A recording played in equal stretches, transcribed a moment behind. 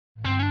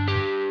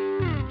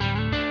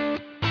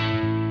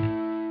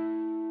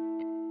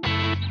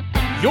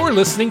You're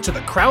listening to the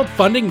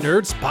Crowdfunding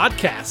Nerds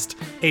Podcast,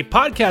 a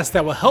podcast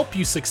that will help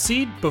you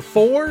succeed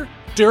before,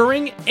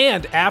 during,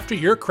 and after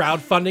your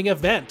crowdfunding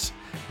event.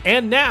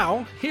 And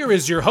now, here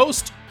is your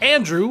host,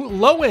 Andrew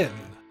Lowen.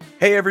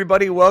 Hey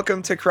everybody,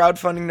 welcome to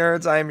Crowdfunding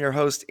Nerds. I am your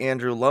host,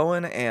 Andrew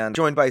Lowen, and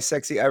joined by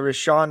sexy Irish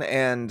Sean,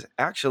 and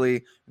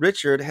actually,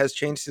 Richard has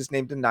changed his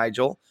name to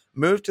Nigel,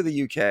 moved to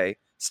the UK,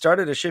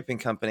 started a shipping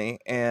company,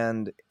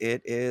 and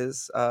it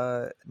is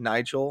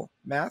Nigel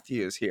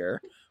Matthews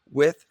here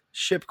with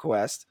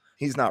ShipQuest.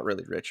 He's not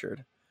really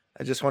Richard.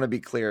 I just want to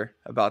be clear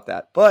about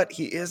that. But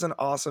he is an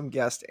awesome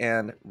guest,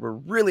 and we're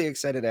really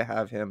excited to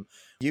have him.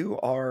 You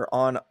are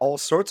on all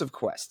sorts of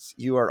quests.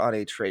 You are on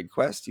a trade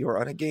quest, you are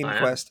on a game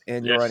quest,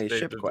 and you're on a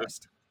ship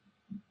quest.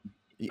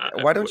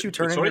 Why don't you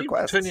turn in your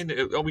quests?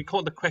 We call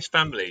it the Quest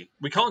family.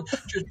 We can't,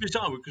 just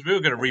bizarre, because we were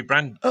going to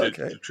rebrand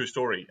the True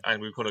Story,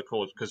 and we call it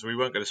because we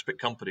weren't going to split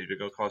companies. We were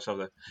going to call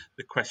ourselves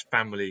the Quest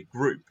family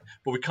group.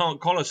 But we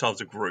can't call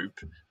ourselves a group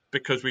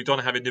because we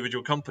don't have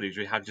individual companies.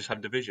 We just have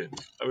divisions.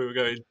 And we were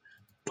going,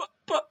 but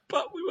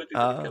we wanted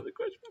to become the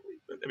Quest family.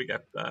 But there we go.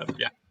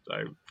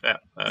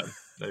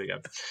 There we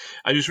go.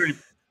 I just really.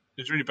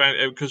 It's really bad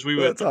because we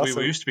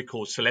used to be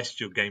called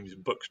Celestial Games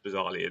and Books,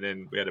 bizarrely, and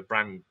then we had a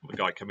brand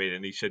guy come in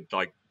and he said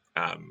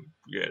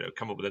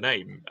come up with a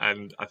name,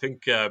 and I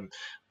think it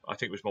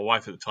was my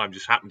wife at the time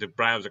just happened to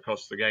browse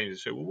across the games and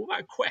said, well, what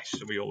about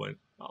Quest? And we all went,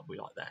 oh, we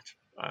like that,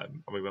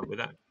 and we went with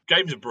that.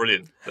 Games are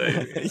brilliant.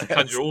 They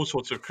conjure all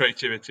sorts of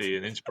creativity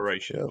and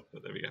inspiration. Yep.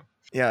 But there we go.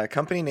 Yeah,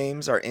 company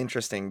names are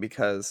interesting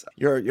because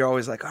you're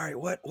always like, all right,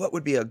 what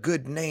would be a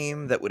good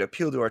name that would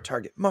appeal to our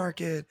target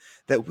market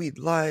that we'd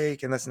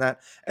like, and this and that,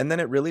 and then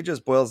it really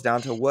just boils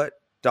down to what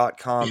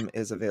 .com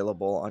is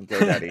available on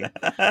GoDaddy.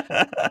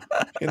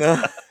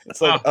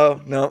 It's like, oh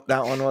no,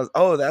 that one was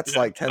that's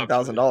like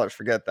 $10,000.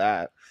 Forget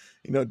that.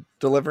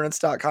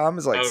 Deliverance.com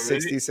is like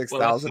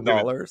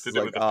 $66,000. It's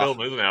like,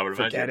 film, isn't it? I would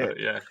forget imagine.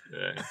 it.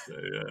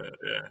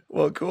 Yeah.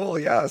 Well, cool.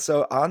 Yeah.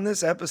 So on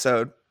this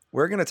episode,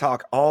 we're going to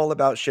talk all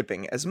about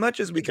shipping as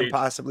much as we can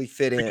possibly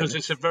fit in. Because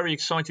it's a very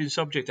exciting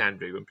subject,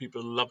 Andrew, and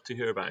people love to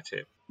hear about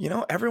it.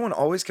 Everyone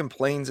always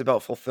complains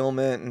about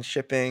fulfillment and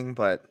shipping,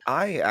 but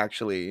I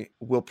actually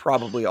will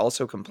probably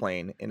also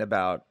complain in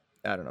about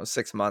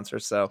 6 months or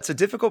so. It's a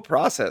difficult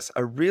process,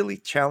 a really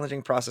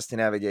challenging process to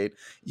navigate.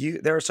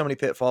 There are so many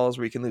pitfalls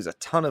where you can lose a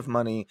ton of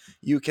money.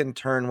 You can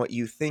turn what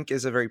you think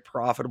is a very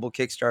profitable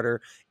Kickstarter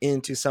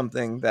into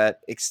something that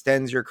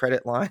extends your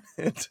credit line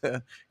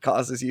and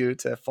causes you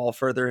to fall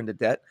further into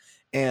debt.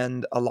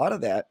 And a lot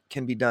of that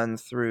can be done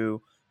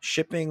through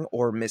shipping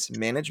or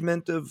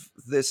mismanagement of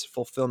this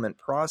fulfillment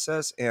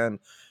process. And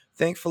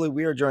thankfully,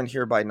 we are joined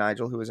here by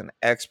Nigel, who is an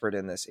expert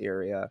in this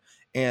area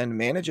and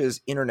manages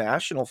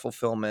international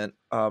fulfillment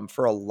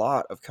for a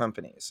lot of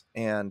companies.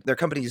 And their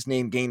company's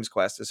name,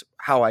 GamesQuest, is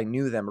how I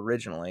knew them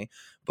originally.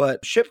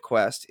 But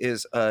ShipQuest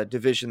is a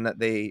division that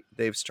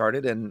they've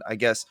started. And I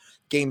guess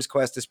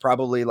GamesQuest is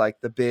probably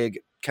like the big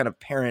kind of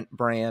parent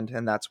brand,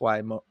 and that's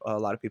why a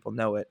lot of people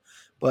know it.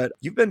 But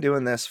you've been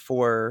doing this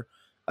for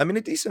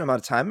a decent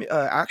amount of time.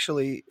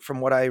 Actually,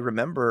 from what I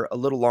remember, a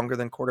little longer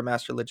than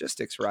Quartermaster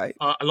Logistics, right?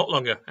 A lot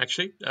longer,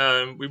 actually.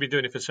 We've been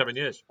doing it for 7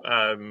 years.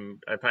 In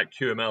fact,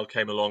 QML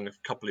came along a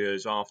couple of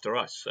years after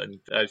us. And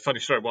funny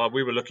story, while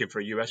we were looking for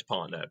a US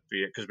partner,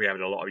 because we have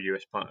a lot of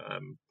US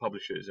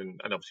publishers,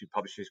 and obviously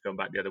publishers going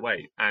back the other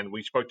way. And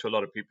we spoke to a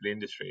lot of people in the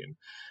industry.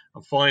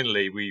 And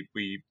finally,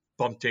 we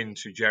bumped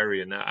into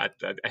Jerry and at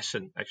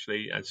Essen,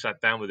 actually, and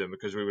sat down with him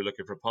because we were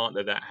looking for a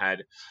partner that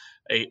had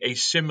a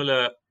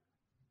similar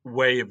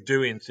way of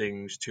doing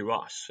things to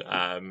us,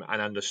 and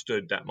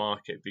understood that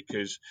market.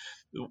 Because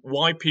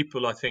why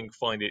people, I think,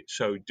 find it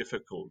so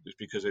difficult is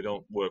because they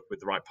don't work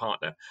with the right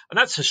partner. And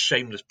that's a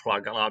shameless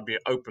plug, and I'd be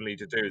openly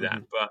to do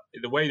that. But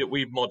the way that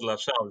we model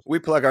ourselves, we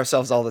plug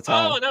ourselves all the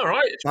time. Oh, no,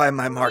 right? By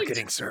my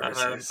marketing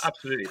services.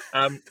 Absolutely.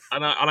 And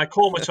I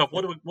call myself,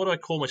 what do I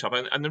call myself?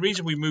 And the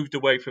reason we moved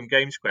away from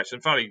GamesQuest,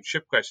 and finally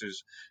ShipQuest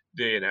is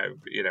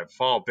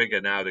far bigger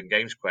now than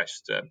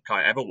GamesQuest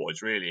ever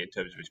was, really, in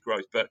terms of its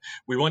growth. But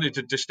we wanted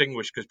to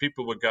distinguish, because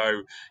people would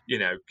go,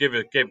 give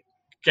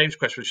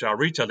GamesQuest, which is our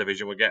retail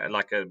division, would get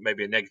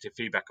maybe a negative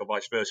feedback or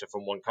vice versa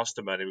from one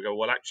customer, and we go,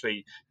 well,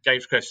 actually,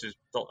 GamesQuest is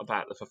not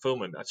about the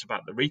fulfillment; that's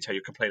about the retail.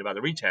 You complain about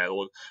the retail,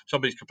 or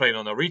somebody's complaining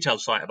on a retail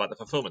site about the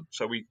fulfillment.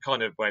 So we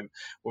kind of went,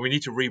 well, we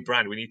need to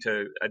rebrand, we need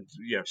to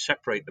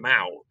separate them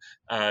out,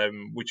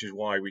 which is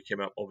why we came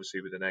up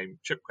obviously with the name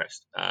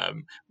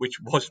ShipQuest,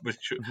 which was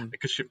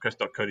because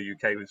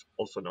ShipQuest.co.uk was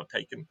also not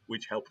taken,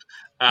 which helped,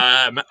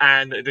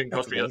 and it didn't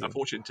cost me a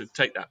fortune to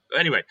take that. But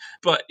anyway,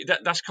 but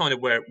that's kind of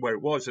where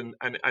it was, and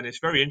it's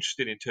very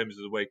interesting in terms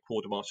of the way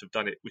Quartermaster have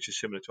done it, which is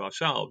similar to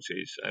ourselves,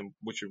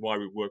 which is why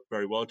we work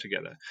very well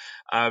together.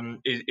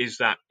 Is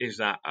that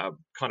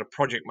kind of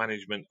project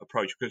management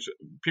approach? Because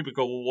people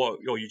go, well,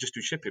 you just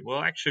do shipping.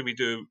 Well, actually, we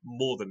do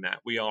more than that.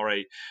 We're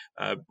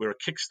a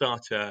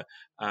Kickstarter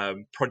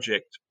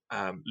project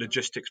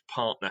logistics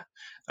partner,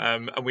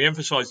 and we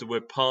emphasize the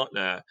word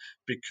partner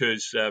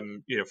because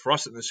for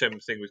us, the same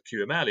thing with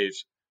QML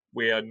is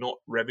we are not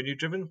revenue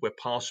driven, we're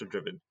parcel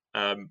driven.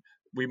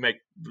 we make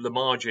the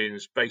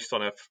margins based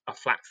on a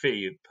flat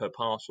fee per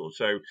parcel.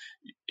 So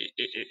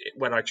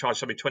when I charge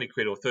somebody 20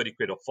 quid or 30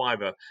 quid or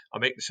 £5, I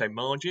make the same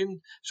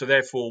margin. So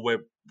therefore,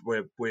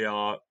 we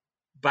are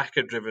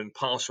backer driven,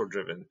 parcel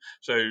driven.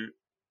 So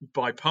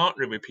by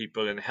partnering with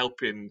people and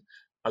helping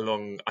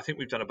along, I think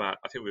we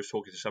were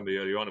talking to somebody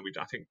earlier on, and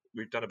I think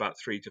we've done about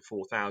 3,000 to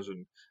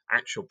 4,000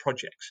 actual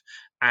projects,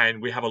 and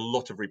we have a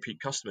lot of repeat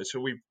customers. So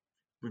we've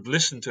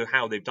listened to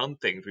how they've done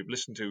things. We've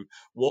listened to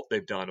what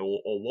they've done or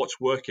what's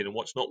working and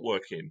what's not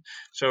working.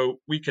 So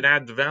we can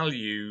add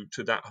value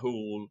to that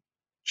whole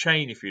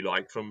chain, if you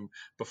like, from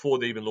before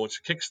they even launch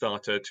a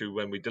Kickstarter to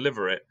when we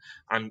deliver it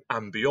and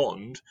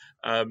beyond,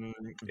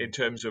 in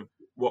terms of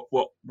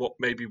what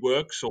maybe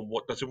works or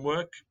what doesn't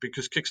work.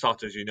 Because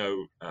Kickstarter, as you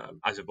know,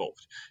 has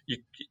evolved. You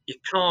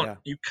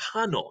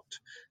cannot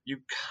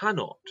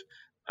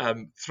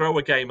throw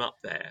a game up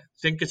there,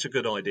 think it's a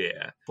good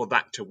idea for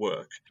that to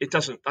work.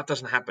 That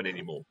doesn't happen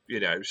anymore,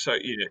 So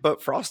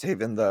But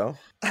Frosthaven, though,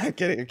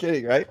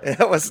 kidding, right?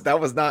 That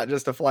was not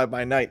just a fly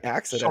by night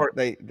accident.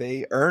 Sorry.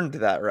 They earned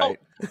that right.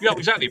 Oh, yeah,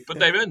 exactly. But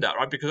they've earned that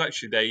right because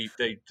actually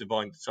they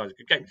defined a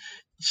good game.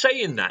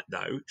 Saying that,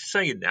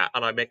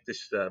 and I make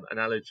this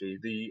analogy: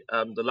 the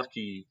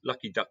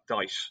lucky duck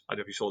dice. I don't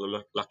know if you saw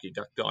the lucky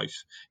duck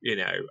dice,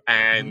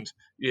 and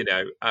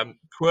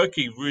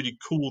quirky, really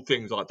cool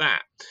things like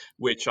that,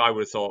 which I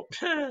would have thought,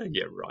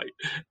 yeah, right.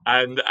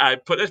 And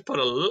let's put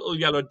a little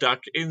yellow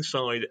duck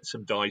inside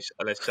some dice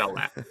and let's sell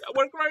that.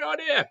 What a great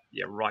idea!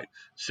 Yeah, right.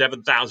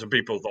 7,000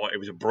 people thought it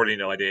was a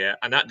brilliant idea,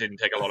 and that didn't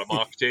take a lot of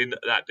marketing.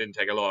 That didn't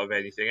take a lot of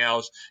anything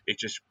else. It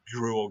just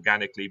grew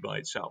organically by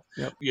itself.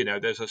 Yep.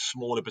 There's a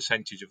smaller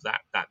percentage of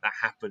that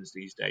happens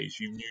these days.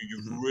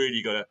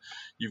 Really got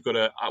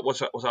to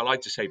what I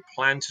like to say,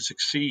 plan to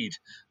succeed,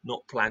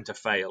 not plan to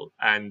fail.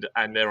 And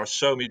there are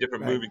so many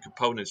different moving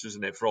components,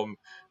 isn't there? From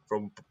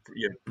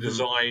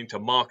design to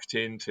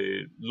marketing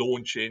to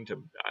launching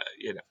to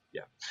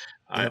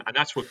and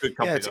that's what good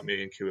companies like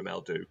me and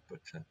QML do. But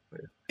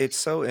it's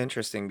so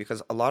interesting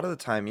because a lot of the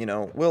time,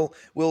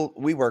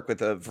 we work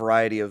with a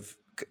variety of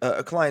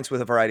clients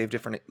with a variety of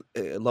different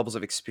levels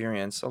of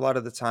experience. A lot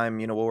of the time,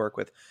 we'll work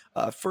with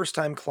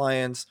first-time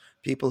clients,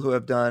 people who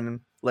have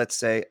done, let's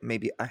say,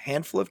 maybe a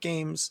handful of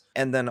games,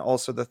 and then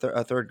also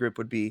a third group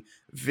would be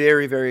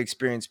very, very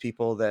experienced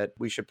people that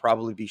we should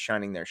probably be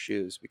shining their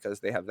shoes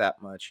because they're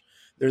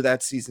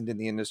that seasoned in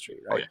the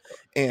industry, right? Oh,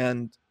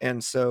 yeah.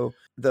 And so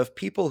the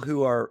people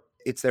who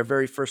it's their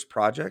very first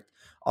project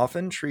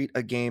often treat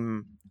a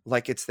game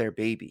like it's their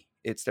baby.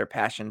 It's their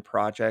passion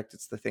project.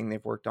 It's the thing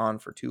they've worked on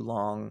for too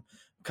long.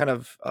 Kind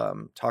of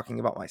talking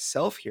about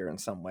myself here in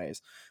some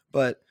ways,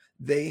 but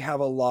they have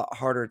a lot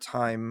harder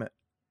time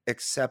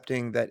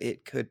accepting that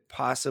it could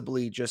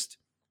possibly just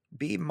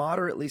be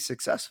moderately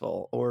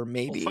successful, or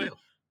maybe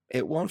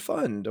it won't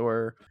fund,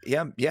 or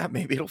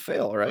maybe it'll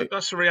fail, right?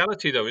 That's the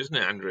reality, though, isn't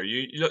it, Andrew?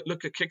 You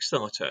look at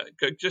Kickstarter.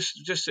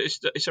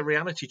 It's a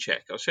reality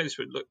check. I'll say this: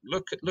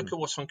 look at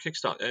what's on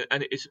Kickstarter,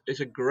 and it's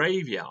a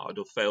graveyard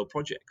of failed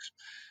projects.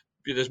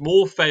 There's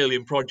more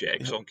failing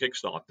projects on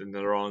Kickstarter than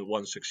there are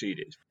ones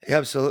succeeded. Yeah,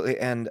 absolutely.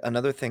 And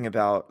another thing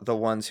about the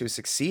ones who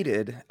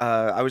succeeded,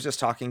 I was just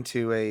talking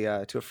to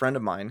a friend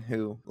of mine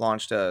who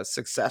launched a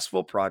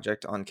successful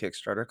project on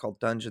Kickstarter called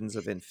Dungeons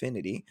of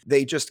Infinity.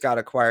 They just got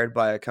acquired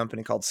by a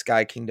company called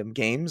Sky Kingdom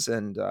Games,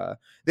 and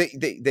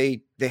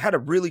they had a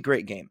really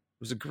great game. It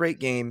was a great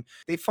game.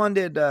 They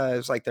funded, it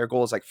was like their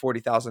goal is like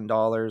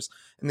 $40,000,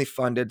 and they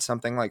funded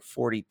something like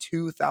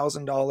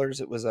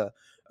 $42,000. It was a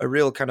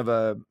real kind of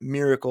a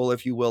miracle,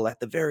 if you will, at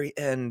the very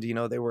end.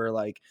 They were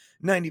like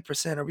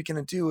 90%, are we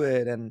going to do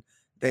it? And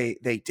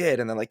they did.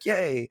 And they're like,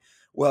 yay.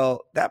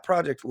 Well, that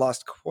project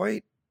lost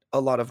quite a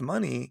lot of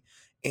money.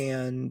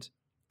 And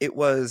it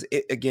was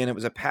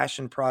a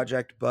passion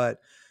project, but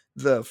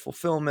the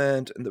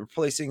fulfillment and the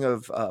replacing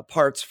of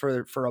parts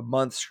for a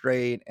month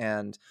straight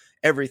and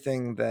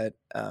everything that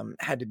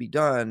had to be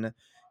done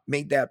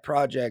made that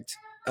project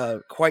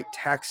quite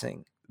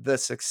taxing. The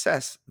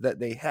success that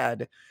they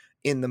had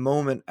in the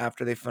moment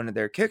after they funded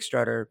their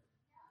Kickstarter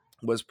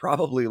was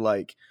probably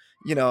like,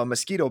 a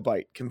mosquito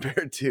bite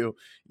compared to,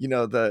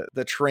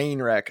 the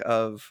train wreck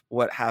of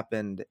what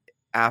happened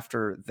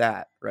after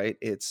that, right?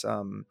 It's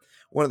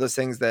one of those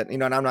things that,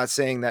 and I'm not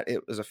saying that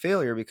it was a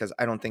failure because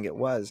I don't think it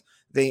was.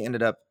 They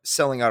ended up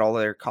selling out all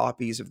of their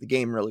copies of the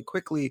game really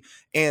quickly,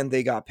 and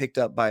they got picked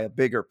up by a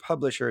bigger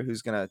publisher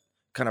who's going to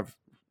kind of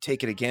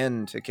take it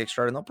again to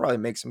Kickstarter, and they'll probably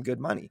make some good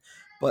money.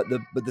 But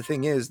the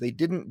thing is, they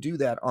didn't do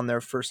that on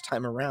their first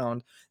time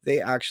around. They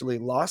actually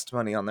lost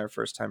money on their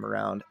first time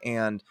around,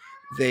 and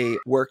they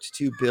worked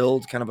to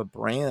build kind of a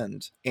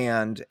brand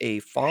and a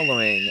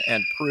following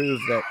and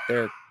prove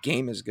that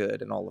game is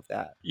good and all of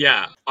that.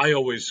 Yeah, I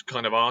always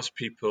kind of ask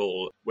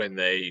people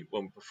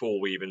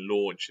before we even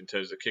launch in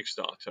terms of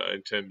Kickstarter,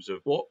 in terms of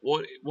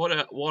what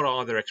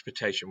are their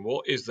expectations?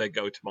 What is their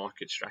go to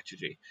market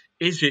strategy?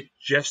 Is it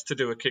just to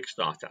do a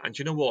Kickstarter? And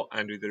you know what,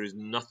 Andrew, there is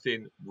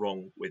nothing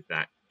wrong with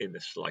that in the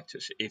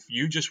slightest. If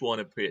you just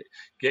want to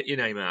get your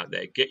name out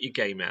there, get your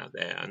game out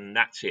there, and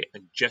that's it,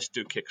 and just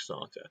do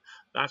Kickstarter,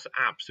 that's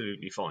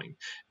absolutely fine.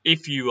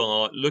 If you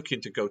are looking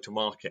to go to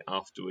market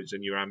afterwards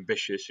and you're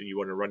ambitious and you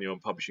want to run your own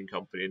publishing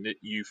company and that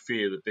you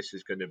feel that this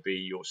is going to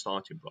be your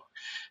starting block,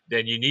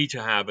 then you need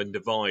to have and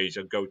devise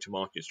a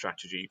go-to-market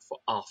strategy for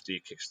after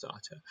your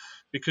Kickstarter,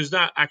 because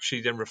that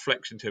actually then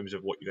reflects in terms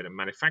of what you're going to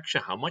manufacture,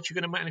 how much you're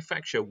going to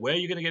manufacture, where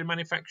you're going to get it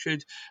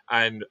manufactured,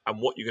 and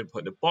what you're going to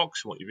put in the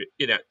box.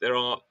 There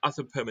are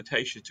other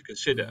permutations to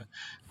consider,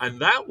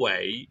 and that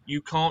way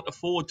you can't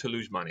afford to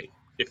lose money.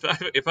 If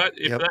that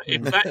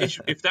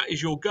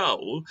is your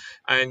goal,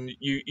 and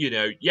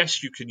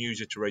yes, you can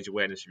use it to raise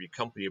awareness of your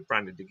company, your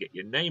brand, and to get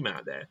your name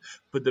out there.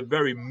 But the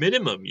very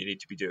minimum you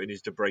need to be doing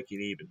is to break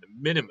it even. The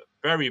minimum,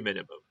 very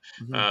minimum,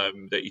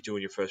 that you do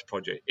on your first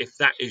project. If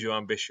that is your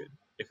ambition,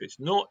 if it's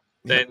not,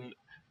 then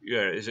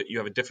is it you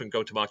have a different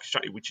go-to-market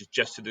strategy, which is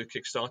just to do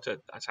Kickstarter.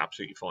 That's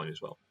absolutely fine as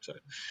well.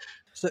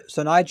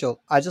 So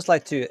Nigel, I'd just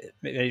like to,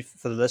 maybe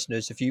for the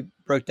listeners, if you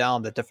broke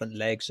down the different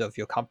legs of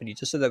your company,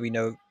 just so that we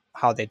know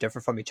how they differ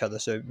from each other.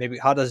 So maybe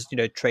how does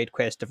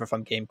TradeQuest differ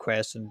from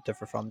GameQuest and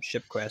differ from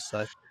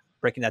ShipQuest?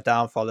 Breaking that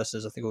down for our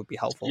listeners, I think it would be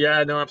helpful.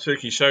 Yeah, no,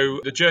 absolutely.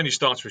 So the journey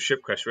starts with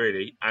ShipQuest,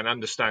 really, and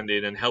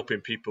understanding and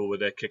helping people with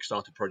their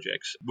Kickstarter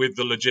projects, with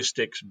the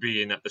logistics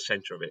being at the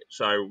center of it.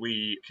 So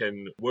we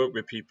can work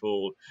with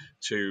people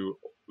to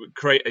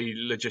create a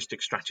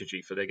logistic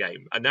strategy for their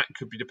game, and that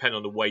could be depend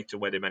on the weight of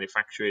where they're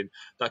manufacturing.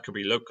 That could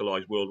be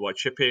localized worldwide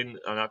shipping,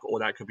 or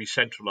that could be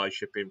centralized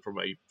shipping from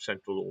a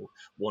central or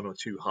one or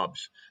two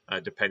hubs,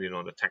 depending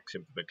on the tax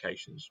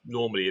implications.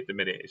 Normally at the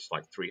minute it's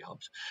like 3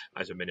 hubs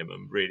as a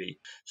minimum, really.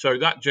 So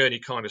that journey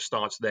kind of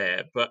starts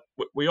there, but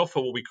we offer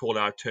what we call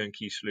our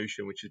turnkey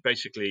solution, which is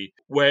basically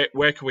where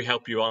can we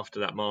help you after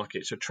that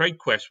market. So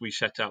TradeQuest we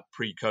set up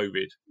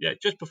pre-COVID,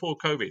 just before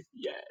COVID.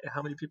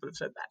 How many people have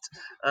said that?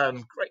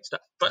 Great stuff.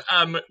 But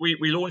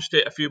we launched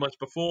it a few months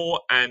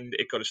before, and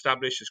it got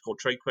established. It's called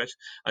TradeQuest,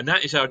 and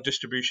that is our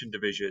distribution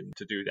division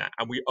to do that.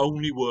 And we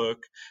only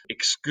work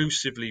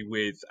exclusively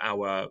with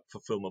our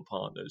fulfillment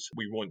partners.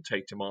 We won't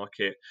take to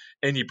market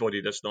anybody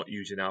that's not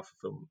using our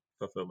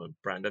fulfillment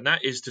brand, and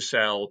that is to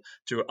sell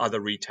to other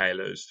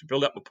retailers, to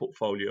build up a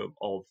portfolio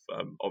of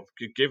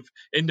give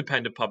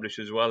independent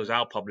publishers as well as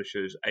our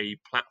publishers a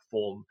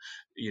platform,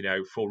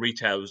 for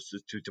retailers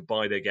to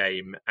buy their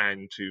game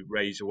and to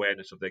raise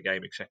awareness of their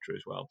game, etc.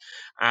 as well.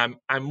 And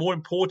more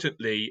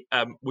importantly,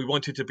 we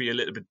wanted to be a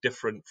little bit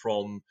different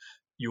from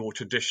your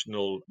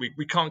traditional.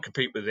 We can't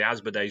compete with the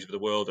Asmodees of the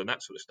world and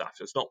that sort of stuff.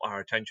 So it's not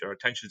our intention. Our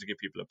intention is to give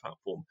people a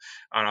platform,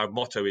 and our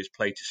motto is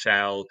play to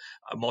sell.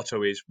 Our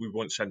motto is we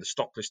won't send a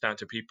stock list out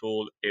to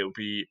people. It'll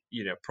be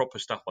proper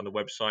stuff on the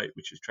website,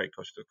 which is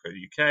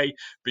tradequest.co.uk,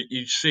 but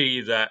you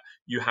see that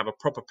you have a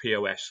proper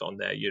POS on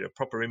there,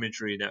 proper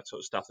imagery and that sort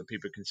of stuff, that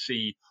people can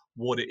see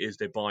what it is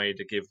they're buying,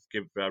 to give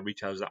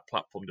retailers that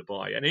platform to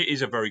buy. And it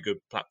is a very good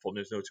platform.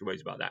 There's no two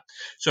ways about that.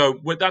 So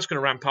that's going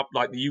to ramp up.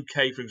 Like the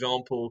UK, for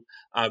example,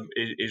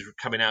 is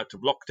coming out of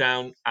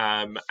lockdown,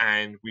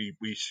 and we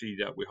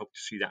hope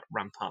to see that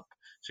ramp up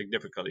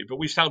significantly. But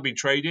we've still been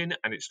trading,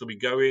 and it's still been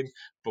going,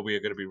 but we are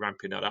going to be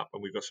ramping that up,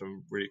 and we've got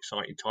some really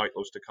exciting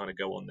titles to kind of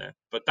go on there.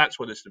 But that's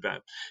what it's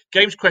about.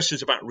 GamesQuest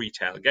is about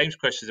retail.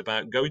 GamesQuest is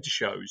about going to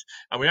shows,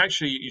 and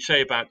you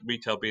say about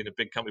retail being a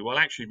big company. Well,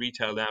 actually,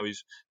 retail now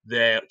is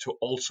there to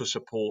also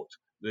support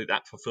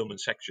that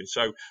fulfillment section.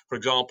 So, for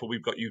example,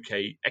 we've got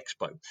UK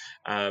Expo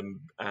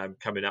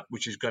coming up,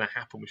 which is going to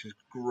happen, which is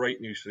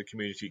great news for the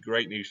community,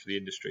 great news for the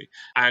industry.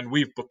 And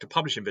we've booked a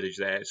publishing village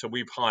there, so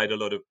we've hired a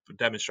lot of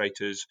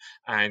demonstrators,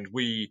 and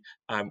we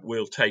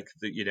will take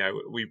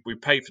we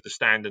pay for the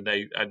stand,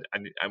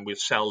 and we'll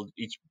sell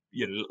each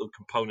little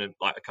component,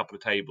 like a couple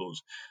of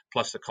tables,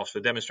 plus the cost for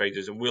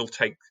demonstrators, and we'll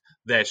take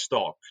their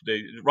stock.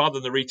 Rather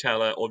than the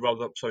retailer,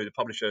 the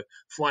publisher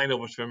flying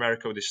over to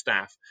America with his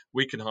staff,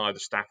 we can hire the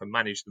staff and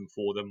manage them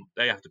for them.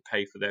 They have to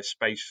pay for their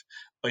space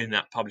in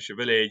that publisher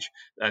village,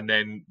 and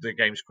then the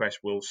GamesQuest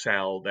will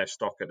sell their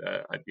stock at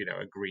a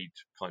agreed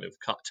kind of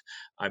cut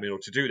in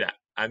order to do that.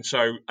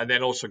 And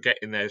then also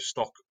getting their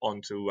stock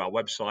onto our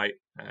website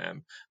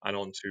and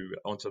onto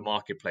the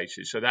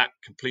marketplaces. So that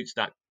completes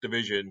that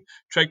division.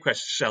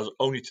 TradeQuest sells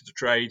only to the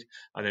trade,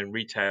 and then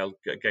retail,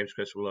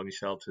 GamesQuest will only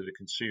sell to the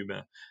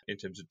consumer in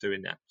terms of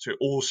doing that. So it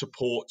all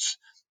supports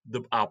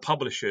our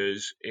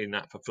publishers in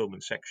that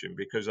fulfillment section,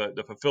 because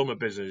the fulfillment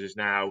business is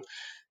now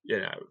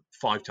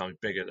 5 times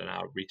bigger than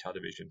our retail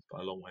division by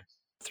a long way.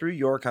 Through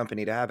your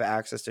company, to have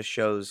access to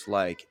shows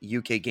like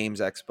UK Games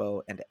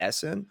Expo and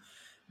Essen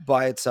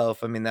by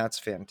itself, I mean, that's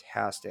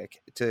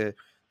fantastic. To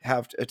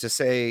have to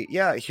say,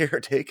 here,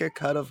 take a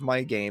cut of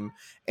my game,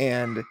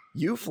 and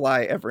you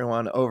fly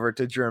everyone over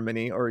to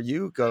Germany, or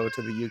you go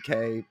to the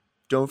UK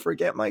don't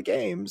forget my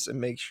games and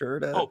make sure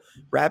to Oh.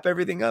 wrap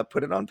everything up,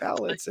 put it on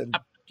pallets, and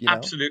you know.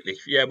 Absolutely.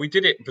 Yeah, we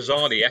did it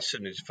bizarrely.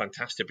 Essen is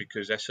fantastic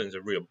because Essen's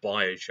a real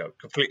buyer show,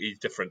 completely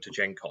different to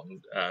Gen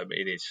Con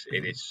in its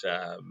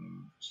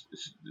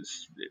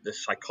the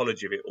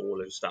psychology of it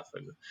all and stuff.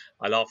 And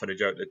I laugh and I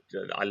joke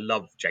that I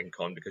love Gen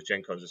Con because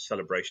Gen Con is a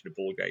celebration of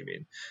board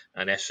gaming,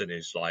 and Essen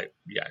is like,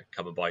 yeah,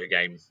 come and buy your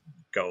game,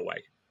 go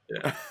away.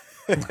 Yeah.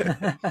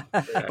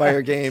 Buy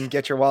your game,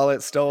 get your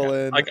wallet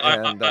stolen.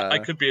 I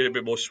could be a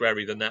bit more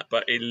sweary than that,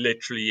 but it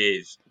literally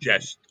is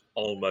just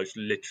almost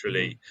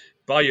literally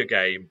buy your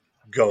game,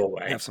 go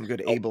away. Have some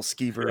good Able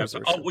Skeevers.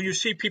 Well, you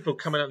see people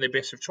coming out in their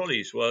best of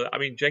trolleys. Well, I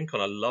mean, Gen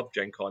Con, I love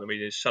Gen Con. I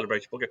mean, it's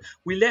celebrated board game.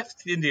 We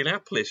left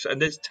Indianapolis,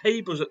 and there's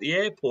tables at the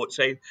airport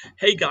saying,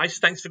 "Hey guys,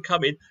 thanks for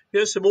coming.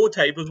 Here's some more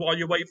tables while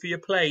you wait for your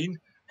plane.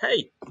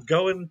 Hey,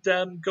 go and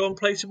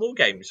play some more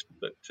games."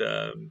 But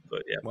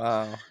yeah,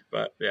 wow.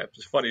 But yeah,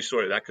 it's a funny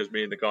story that because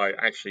me and the guy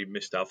actually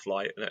missed our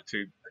flight and had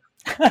to.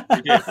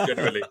 We did,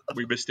 generally.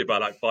 We missed it by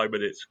like 5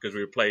 minutes because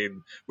we were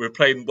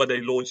playing when they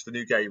launched the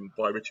new game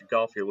by Richard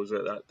Garfield. Was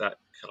it that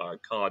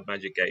card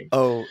magic game?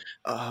 Oh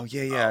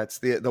yeah. It's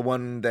the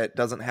one that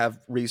doesn't have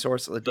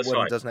resources. The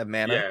one that doesn't have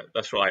mana. Yeah,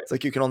 that's right. It's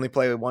like you can only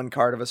play one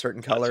card of a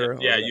certain color.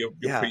 Yeah, your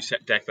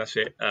preset deck. That's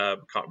it.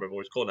 Can't remember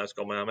what it's called. That's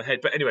gone out of my head.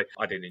 But anyway,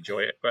 I didn't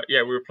enjoy it. But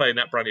yeah, we were playing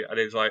that brand new, and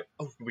it was like,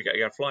 oh, we got to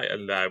get a flight.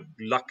 And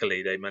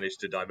luckily, they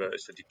managed to divert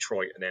us to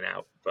Detroit and then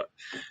out. But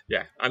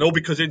yeah, and all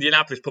because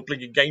Indianapolis put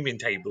blinking gaming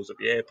tables at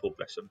the airport,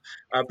 bless them.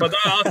 But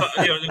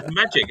it's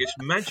magic. It's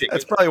magic.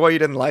 That's probably why you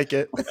didn't like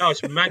it. Oh,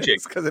 it's magic.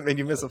 It's because it made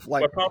you miss a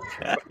flight.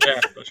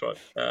 Yeah, that's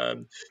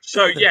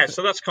right.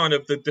 So that's kind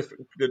of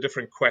the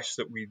different quests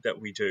that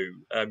we do.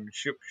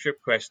 Ship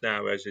Quest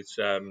now has its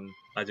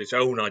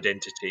own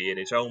identity and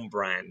its own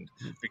brand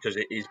because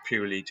it is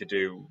purely to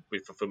do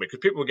with fulfillment.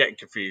 Because people were getting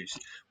confused.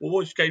 Well,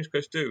 what does Games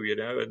Quest do?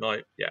 And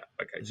like, yeah,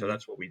 okay, so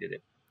that's what we did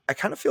it. I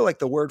kind of feel like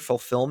the word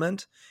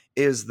fulfillment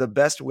is the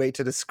best way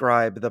to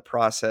describe the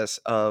process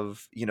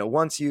of,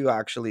 once you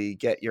actually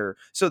get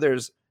so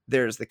there's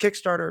the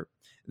Kickstarter,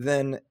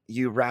 then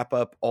you wrap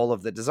up all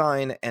of the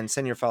design and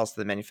send your files to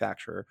the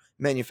manufacturer.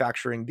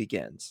 Manufacturing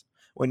begins.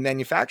 When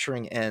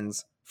manufacturing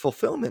ends,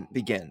 fulfillment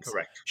begins.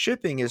 Correct.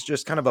 Shipping is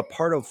just kind of a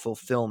part of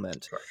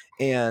fulfillment. Correct.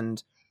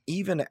 And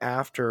even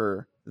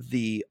after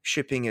the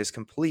shipping is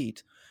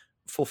complete,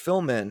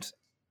 fulfillment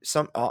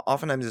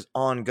oftentimes is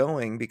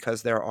ongoing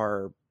because there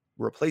are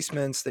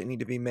replacements that need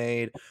to be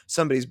made.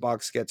 Somebody's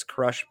box gets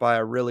crushed by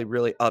a really,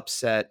 really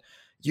upset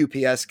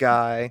UPS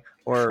guy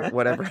or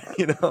whatever.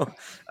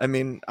 I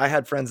mean, I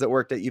had friends that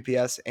worked at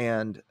UPS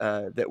and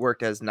that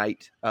worked as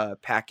night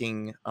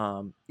packing,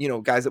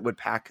 guys that would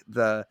pack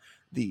the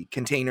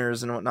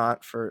containers and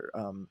whatnot for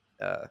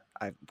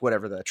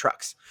whatever the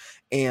trucks.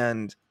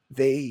 And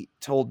they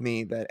told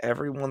me that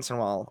every once in a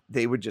while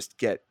they would just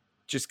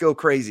go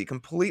crazy,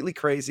 completely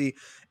crazy,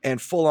 and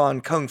full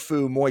on Kung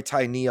Fu Muay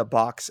Thai knee a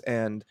box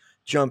and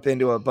jump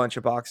into a bunch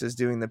of boxes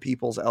doing the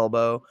people's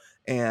elbow.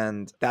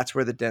 And that's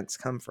where the dents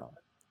come from.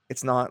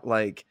 It's not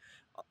like,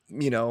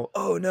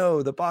 oh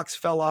no, the box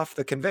fell off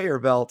the conveyor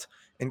belt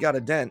and got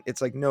a dent.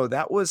 It's like, no,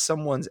 that was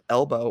someone's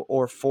elbow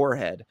or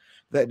forehead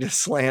that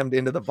just slammed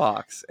into the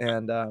box.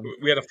 And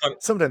we had a fun.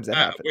 Sometimes that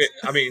happens.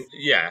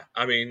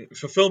 I mean,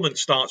 fulfillment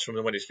starts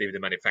from when it's leaving the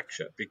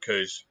manufacturer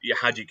because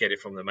how do you get it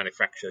from the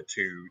manufacturer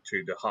to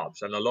the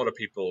hubs? And a lot of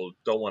people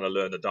don't want to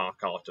learn the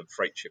dark art of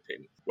freight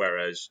shipping,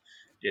 whereas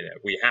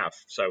we have,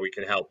 so we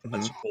can help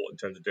and support in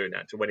terms of doing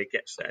that to when it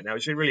gets there. Now,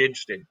 it's really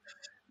interesting.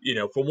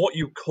 From what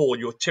you call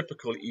your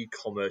typical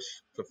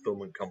e-commerce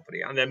fulfillment company,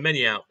 and there are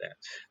many out there.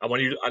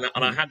 And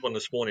I had one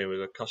this morning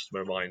with a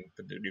customer of mine,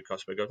 the new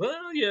customer goes,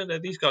 "Well, yeah,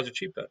 these guys are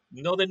cheaper."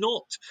 No, they're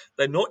not.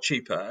 They're not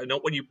cheaper.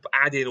 Not when you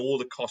add in all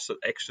the costs that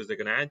extras they're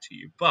going to add to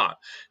you. But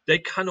they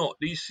cannot.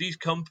 These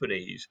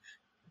companies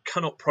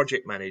cannot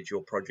project manage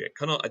your project,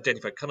 cannot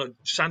identify, cannot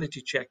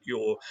sanity check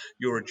your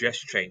address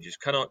changes,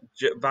 cannot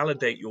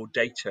validate your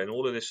data and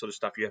all of this sort of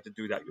stuff. You have to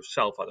do that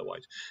yourself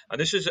otherwise. And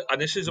this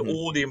is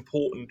all the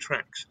important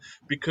tracks,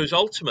 because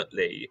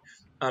ultimately,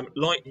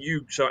 like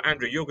you, so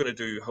Andrew, you're going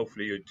to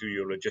hopefully you do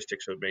your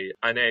logistics with me,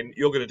 and then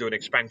you're going to do an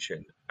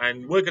expansion,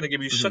 and we're going to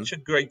give you such a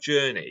great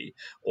journey,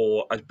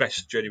 or as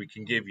best journey we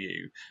can give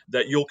you,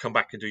 that you'll come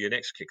back and do your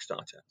next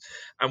Kickstarter.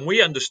 And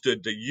we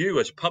understood that you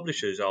as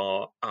publishers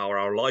are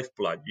our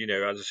lifeblood.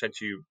 As I said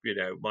to you,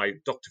 my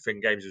Dr.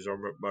 Finn Games is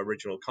my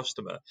original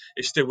customer.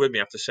 It's still with me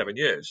after 7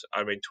 years.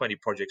 I mean, 20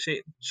 projects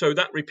in. So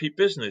that repeat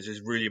business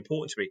is really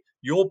important to me.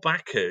 Your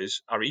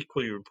backers are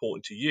equally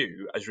important to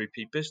you as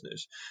repeat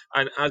business.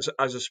 And as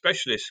a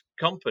specialist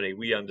company,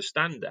 we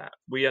understand that.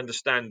 We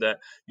understand that,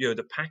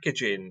 the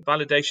packaging,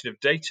 validation of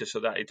data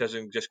so that it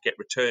doesn't just get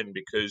returned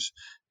because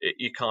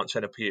you can't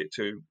send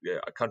to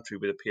a country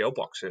with a PO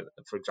box,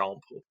 for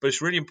example. But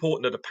it's really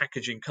important that the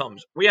packaging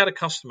comes. We had a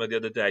customer the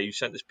other day who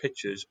sent us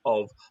pictures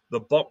of the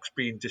box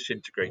being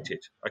disintegrated.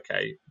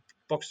 Okay,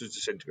 box was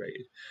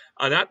disintegrated.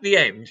 And at the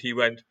end, he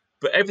went,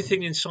 but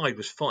everything inside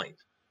was fine.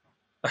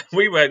 And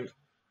we went,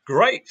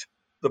 great.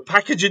 the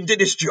packaging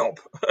did its job.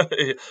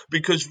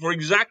 Because for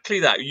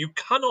exactly that, you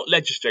cannot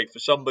legislate for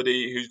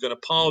somebody who's going to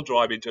pile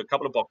drive into a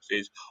couple of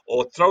boxes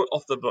or throw it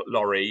off the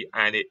lorry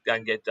and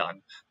get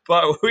done.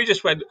 But we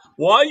just went,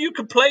 why are you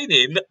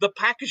complaining that the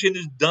packaging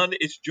has done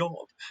its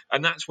job?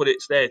 And that's what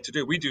it's there to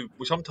do.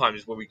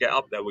 Sometimes when we get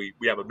up there, we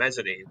have a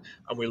mezzanine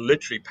and we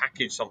literally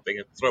package something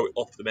and throw it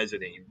off the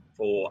mezzanine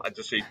to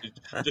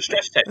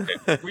stress test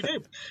it. We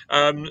do.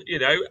 And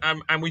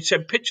we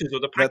send pictures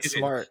of the That's packaging.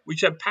 smart. We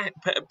send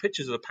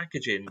pictures of the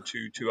packaging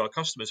to our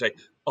customers. Say,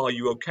 are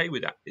you okay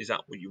with that? Is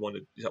that what you want?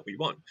 Is that what you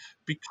want?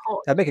 Because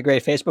That'd make a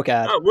great Facebook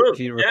ad if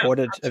you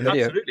recorded a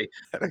video. Absolutely.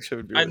 That actually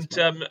would be really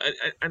smart.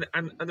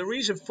 And the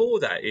reason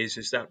for that is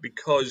that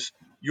because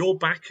your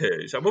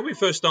backers, and when we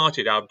first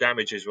started, our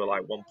damages were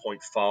like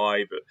 1.5,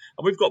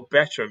 and we've got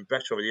better and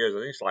better over the years. I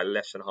think it's like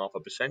less than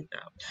 0.5%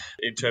 now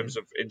in terms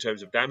of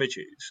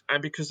damages,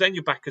 and because then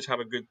your backers have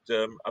a good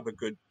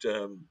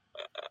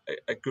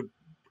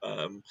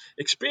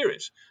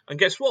experience. And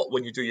guess what?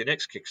 When you do your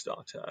next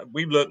Kickstarter,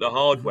 we've learned the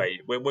hard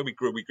way. When we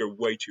grew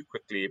way too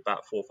quickly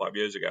about 4 or 5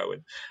 years ago,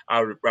 and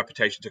our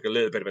reputation took a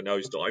little bit of a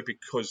nosedive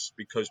because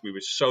we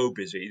were so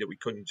busy that we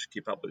couldn't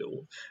keep up with it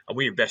all. And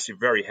we invested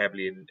very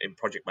heavily in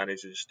project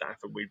managers and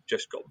staff, and we've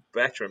just got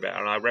better and better.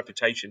 And our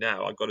reputation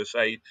now, I've got to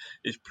say,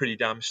 is pretty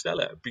damn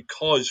stellar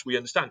because we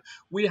understand.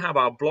 We have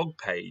our blog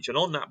page, and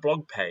on that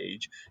blog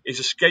page is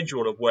a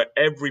schedule of where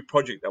every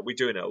project that we're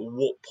doing at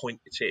what point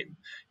it's in.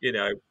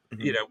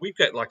 We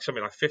get like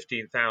something like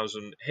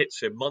 15,000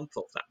 hits a month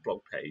off that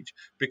blog page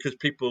because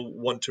people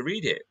want to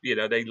read it.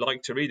 They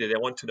like to read it. They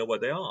want to know where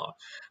they are.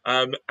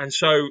 And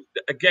so,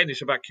 again,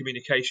 it's about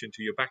communication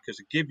to your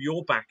backers. Give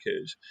your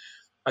backers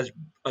as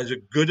a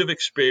good of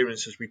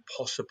experience as we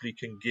possibly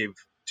can give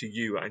to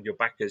you and your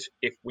backers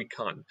if we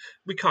can.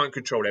 We can't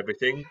control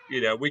everything.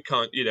 We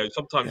can't,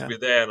 sometimes we're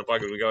there and the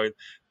backers are going,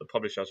 the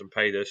publisher hasn't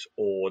paid us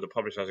or the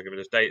publisher hasn't given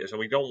us data. So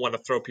we don't want to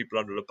throw people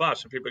under the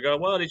bus. And people go,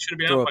 well, it should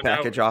be Throw out a by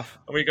package now. off.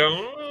 And we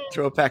go,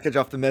 Throw a package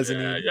off the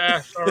mezzanine.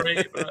 Yeah,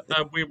 sorry, but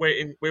we're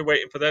waiting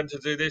for them to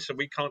do this, and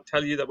we can't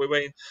tell you that we're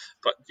waiting.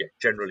 But yeah,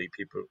 generally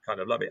people kind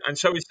of love it, and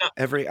so it's that.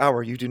 Every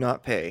hour you do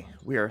not pay,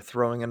 we are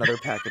throwing another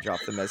package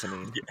off the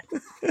mezzanine.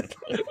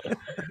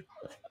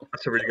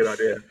 That's a really good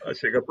idea. I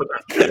think I'll put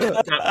that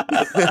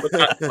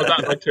in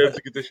my terms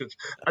and conditions.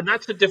 And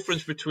that's the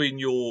difference between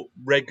your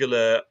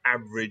regular,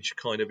 average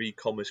kind of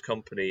e-commerce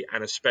company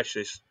and a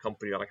specialist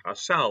company like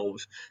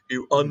ourselves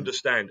who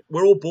understand.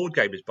 We're all board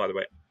gamers, by the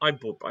way. I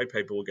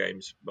play board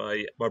games.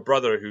 My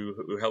brother,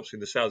 who helps in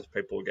the sales,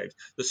 play board games.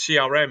 The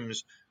CRMs,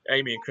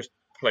 Amy and Chris,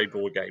 play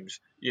board games.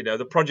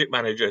 The project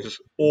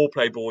managers all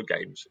play board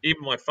games.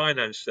 Even my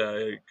finance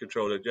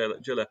controller,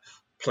 Jilla,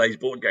 plays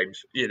board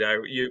games.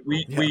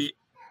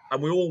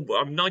 And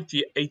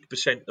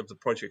 98% of the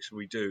projects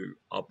we do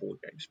are board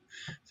games.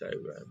 So,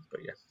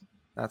 but yeah.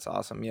 That's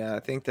awesome. Yeah, I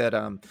think that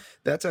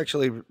that's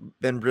actually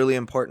been really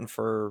important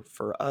for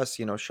us.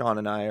 Sean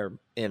and I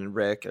and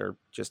Rick are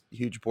just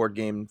huge board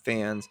game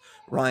fans.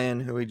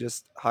 Ryan, who we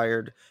just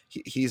hired,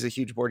 he's a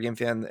huge board game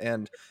fan,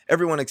 and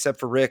everyone except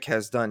for Rick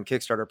has done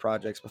Kickstarter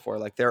projects before,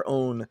 like their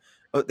own,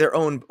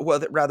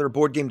 rather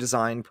board game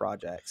design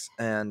projects.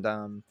 And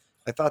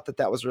I thought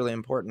that was really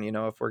important.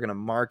 If we're going to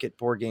market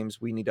board games,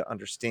 we need to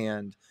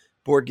understand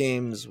board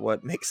games,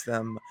 what makes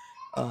them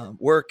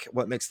work,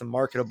 what makes them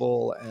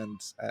marketable, and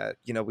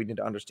we need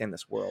to understand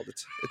this world.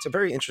 It's a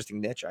very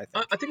interesting niche, I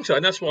think. I think so,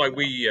 and that's why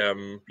we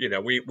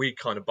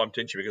kind of bumped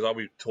into it, because I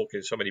was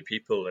talking to so many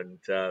people, and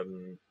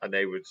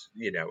they would,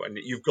 and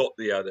you've got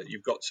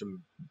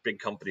some big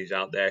companies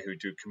out there who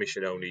do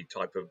commission only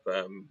type of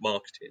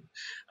marketing,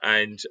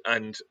 and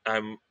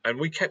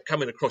we kept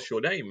coming across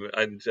your name,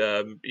 and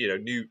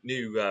newbie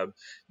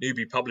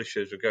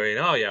publishers were going,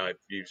 oh yeah, I've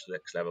used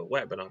Next Level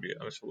Web, and I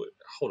said, well,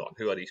 hold on,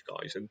 who are these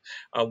guys? And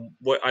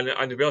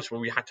to be honest,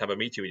 we had to have a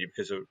meeting with you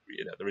because of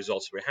the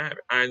results we have.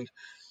 And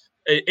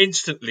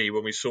instantly,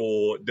 when we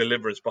saw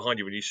Deliverance behind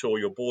you, when you saw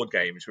your board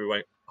games, we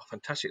went, oh,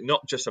 fantastic!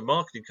 Not just a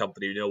marketing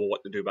company who know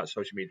what to do about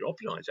social media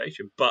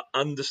optimization, but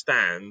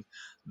understand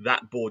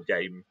that board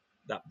game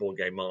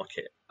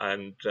market.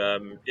 And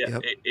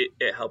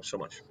it helps so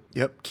much.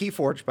 Yep,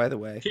 Keyforge, by the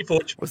way.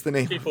 Keyforge was the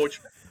name. Keyforge.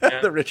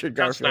 The Richard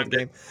Garfield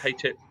game.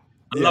 Hate it.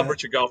 I love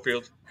Richard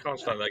Garfield. Can't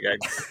stand that game.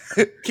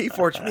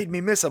 Keyforge made me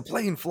miss a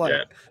plane flight.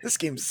 Yeah. This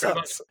game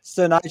sucks.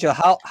 So Nigel,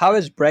 how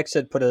has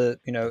Brexit put a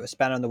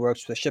spanner in the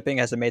works with shipping?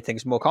 Has it made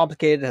things more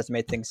complicated? Has it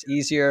made things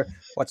easier?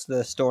 What's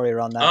the story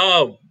around that?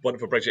 Oh,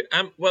 wonderful Brexit.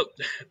 Well,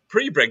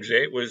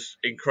 pre-Brexit was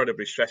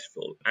incredibly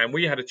stressful, and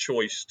we had a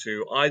choice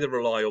to either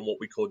rely on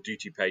what we call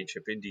duty paid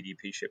shipping,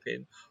 DDP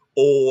shipping,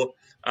 or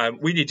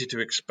we needed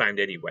to expand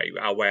anyway.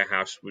 Our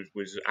warehouse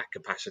was at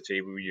capacity.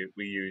 We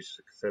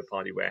used a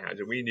third-party warehouse,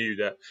 and we knew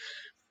that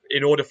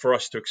in order for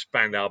us to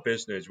expand our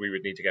business, we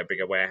would need to get a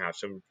bigger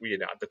warehouse. And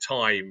at the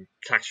time,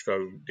 cash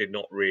flow did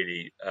not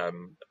really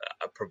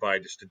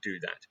provide us to do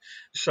that.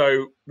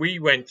 So we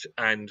went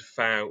and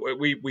found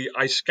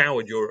I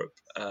scoured Europe,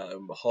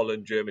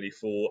 Holland, Germany,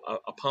 for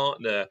a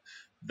partner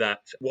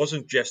that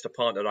wasn't just a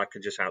partner that I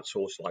could just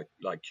outsource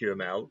like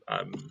QML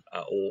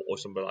or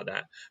something like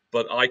that,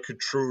 but I could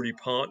truly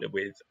partner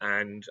with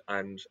and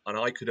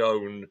I could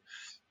own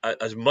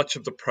as much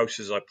of the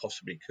process as I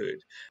possibly could,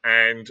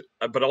 and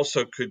but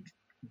also could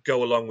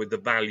go along with the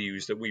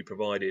values that we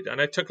provided.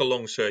 And I took a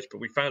long search, but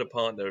we found a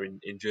partner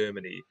in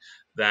Germany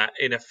that,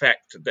 in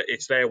effect, that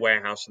it's their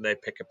warehouse and they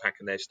pick and pack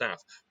and their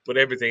staff, but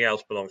everything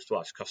else belongs to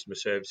us. Customer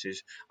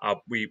services,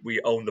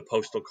 we own the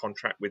postal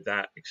contract with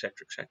that, etc.,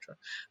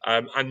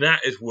 etc. And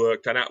that has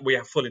worked, and we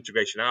have full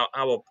integration.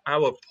 Our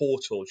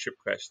portal,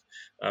 ShipQuest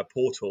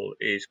portal,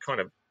 is kind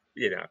of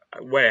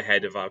way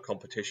ahead of our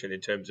competition in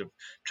terms of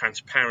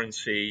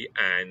transparency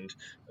and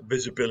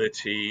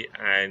visibility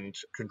and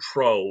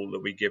control that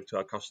we give to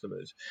our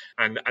customers,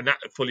 and that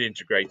fully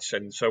integrates.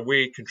 And so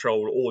we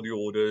control all the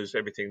orders,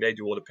 everything. They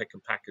do all the pick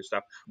and pack and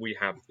stuff. We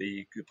have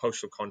the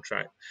postal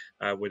contract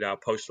with our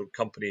postal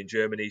company in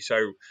Germany.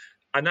 So,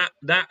 and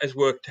that has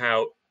worked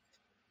out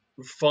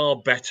far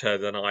better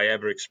than I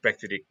ever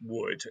expected it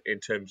would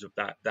in terms of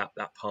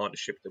that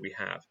partnership that we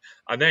have.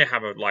 And they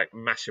have a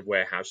massive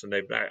warehouse, and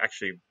they've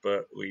actually,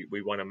 but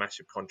we won a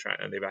massive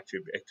contract, and they've had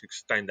to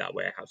extend that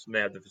warehouse, and they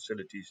have the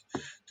facilities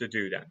to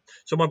do that.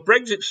 So my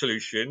Brexit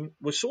solution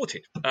was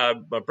sorted.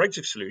 My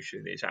Brexit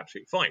solution is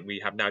absolutely fine.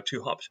 We have now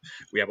 2 hubs.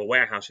 We have a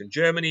warehouse in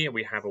Germany, and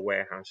we have a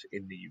warehouse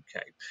in the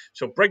UK.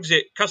 So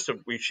Brexit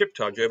custom, we ship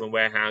to our German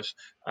warehouse.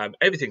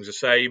 Everything's the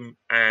same,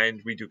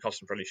 and we do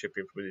custom friendly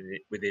shipping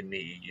within the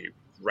EU.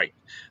 Great.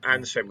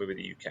 And the same with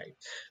the UK.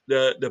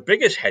 The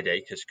biggest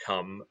headache has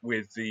come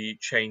with the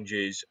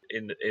changes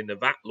in the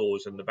VAT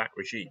laws and the VAT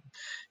regime.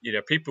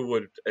 People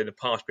would in the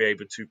past be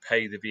able to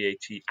pay the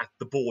VAT at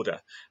the border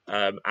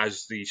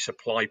as the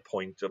supply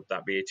point of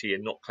that VAT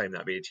and not claim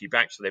that VAT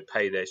back. So they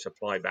pay their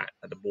supply VAT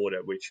at the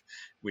border, which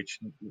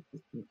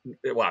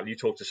well, you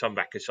talk to some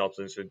VAT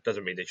consultants, it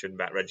doesn't mean they shouldn't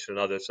VAT register,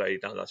 and others say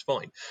no, that's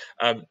fine.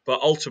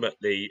 But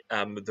ultimately,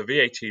 the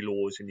VAT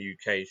laws in the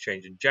UK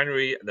change in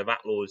January, and the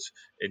VAT laws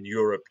in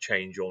Europe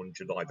change on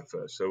July the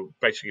 1st. So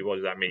basically, what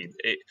does that mean?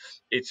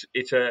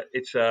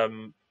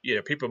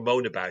 People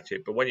moan about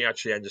it, but when you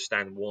actually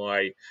understand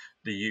why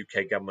the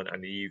UK government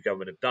and the EU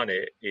government have done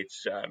it,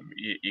 it's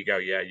you go,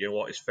 yeah, you know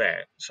what, it's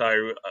fair.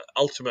 So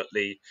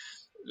ultimately,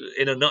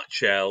 in a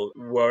nutshell,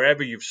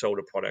 wherever you've sold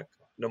a product,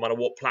 no matter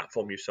what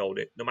platform you sold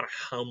it, no matter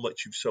how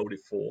much you've sold it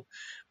for,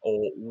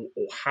 or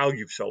how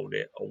you've sold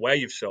it, or where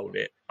you've sold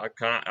it, I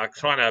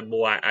try to add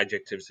more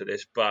adjectives to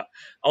this, but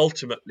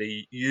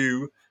ultimately,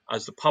 you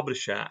as the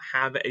publisher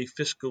have a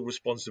fiscal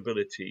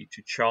responsibility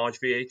to charge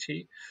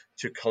VAT,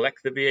 to collect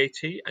the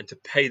VAT, and to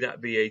pay that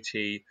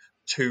VAT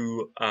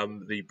to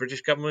the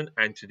British government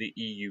and to the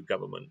EU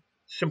government.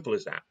 Simple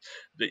as that.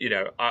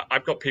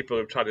 I've got people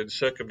who try to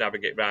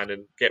circumnavigate around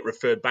and get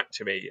referred back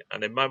to me,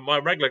 and then my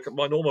normal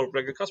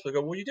regular customers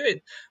go, "What are you doing?"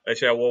 And they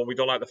say, "Well, we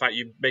don't like the fact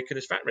you're making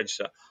us VAT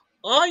register."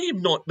 I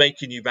am not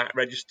making you VAT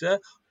register.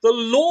 The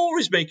law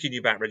is making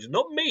you VAT register,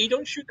 not me.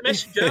 Don't shoot the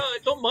messenger.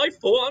 It's not my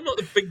fault. I'm not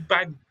the big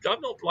bad.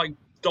 I'm not like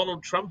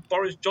Donald Trump,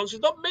 Boris Johnson.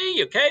 It's not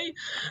me. Okay.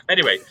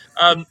 Anyway.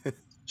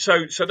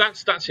 So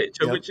that's it.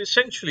 So Which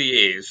essentially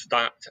is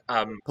that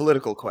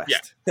political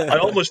quest. Yeah, I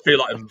almost feel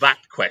like a VAT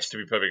quest, to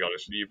be perfectly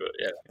honest with you, but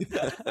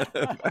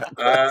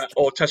yeah.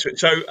 Or test.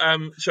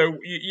 So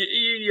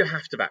you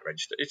have to VAT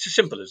register. It's as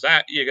simple as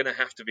that. You're going to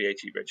have to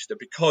VAT register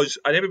because,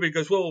 and everybody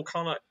goes, well,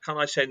 can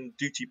I send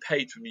duty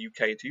paid from the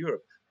UK into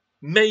Europe?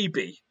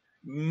 Maybe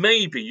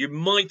you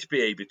might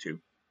be able to.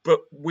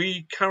 But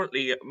we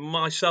currently,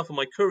 myself and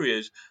my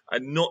couriers, are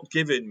not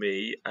giving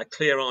me a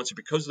clear answer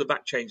because of the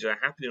VAT changes that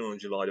are happening on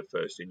July the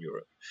 1st in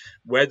Europe,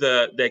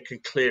 whether they can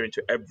clear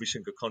into every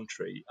single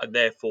country and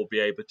therefore be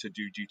able to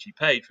do duty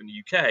paid from the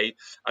UK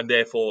and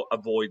therefore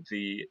avoid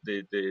the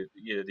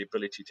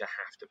ability to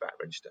have to VAT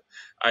register.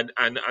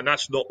 And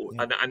that's not,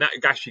 and that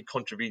actually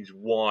contravenes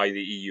why the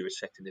EU is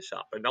setting this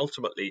up. And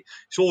ultimately,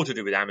 it's all to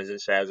do with Amazon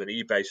sales and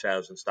eBay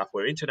sales and stuff,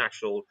 where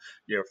international,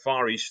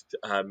 Far East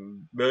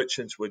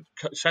merchants would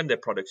send their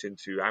products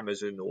into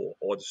Amazon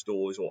or the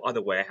stores or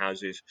other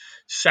warehouses,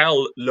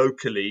 sell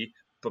locally,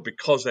 but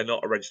because they're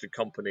not a registered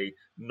company,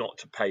 not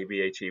to pay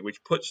VAT,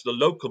 which puts the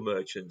local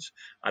merchants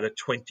at a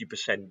 20%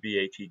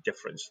 VAT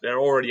difference. They're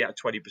already at a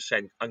 20%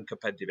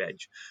 uncompetitive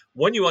edge.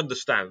 When you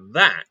understand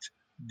that,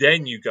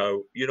 then you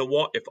go, you know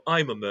what, if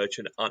I'm a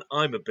merchant and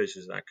I'm a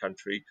business in that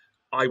country,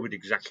 I would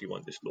exactly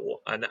want this law,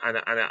 and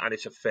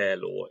it's a fair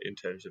law in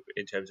terms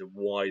of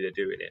why they're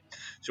doing it.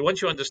 So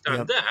once you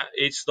understand that,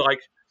 it's like,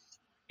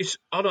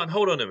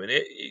 hold on a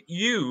minute.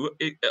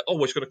 It's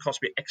always going to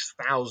cost me X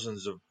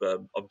thousands of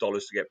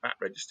dollars to get VAT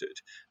registered.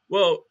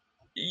 Well,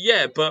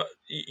 yeah, but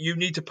you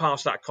need to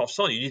pass that cost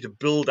on. You need to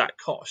build that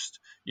cost.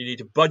 You need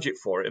to budget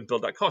for it and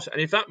build that cost.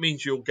 And if that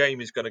means your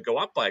game is going to go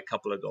up by a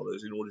couple of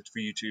dollars in order for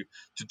you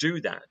to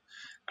do that,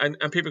 and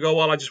people go,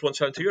 well, I just want to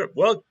sell it to Europe.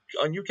 Well,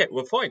 and UK,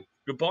 well, fine.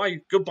 Goodbye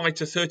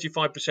to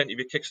 35% of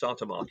your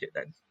Kickstarter market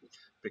then,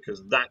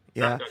 because that.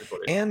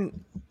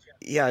 And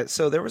Yeah,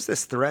 so there was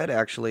this thread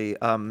actually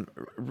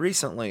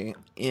recently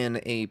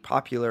in a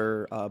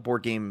popular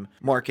board game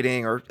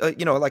marketing or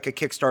like a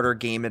Kickstarter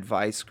game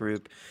advice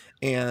group,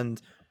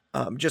 and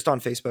just on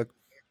Facebook,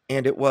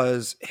 and it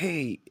was,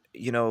 hey,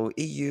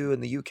 EU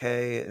and the UK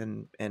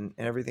and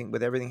everything,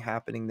 with everything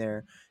happening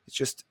there, it's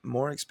just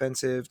more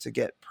expensive to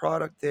get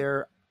product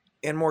there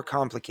and more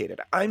complicated.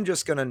 I'm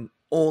just gonna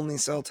only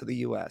sell to the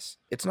US.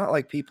 It's not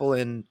like people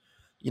in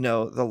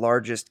the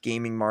largest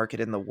gaming market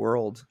in the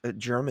world,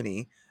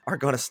 Germany, are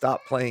going to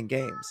stop playing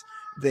games.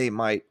 They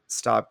might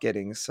stop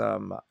getting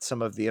some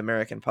of the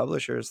American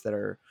publishers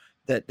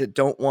that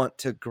don't want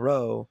to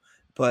grow.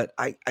 But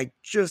I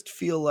just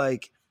feel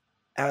like,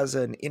 as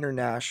an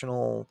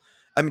international,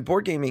 I mean,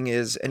 board gaming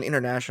is an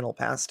international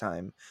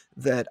pastime,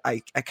 that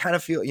I kind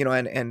of feel,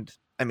 and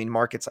I mean,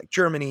 markets like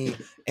Germany,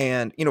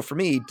 and for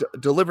me,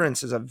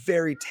 Deliverance is a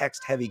very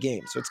text heavy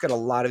game, so it's got a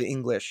lot of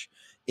English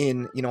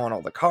in, on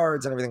all the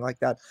cards and everything like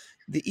that.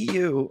 The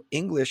EU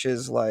English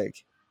is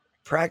like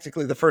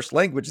practically the first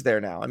language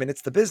there now. I mean,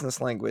 it's the business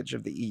language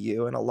of the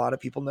EU, and a lot of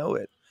people know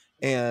it.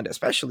 And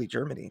especially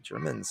Germany.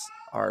 Germans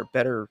are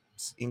better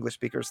English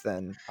speakers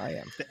than I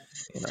am,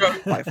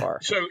 by far.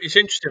 So it's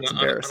interesting, It's and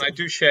I embarrassing.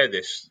 do share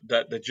this,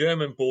 that the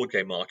German board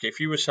game market, if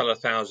you were to sell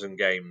 1,000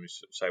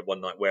 games, say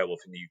One Night Werewolf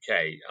in the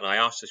UK, and I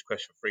ask this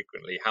question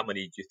frequently, how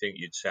many do you think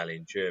you'd sell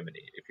in Germany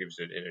if it was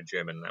in a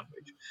German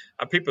language?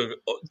 And people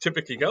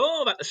typically go,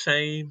 oh, about the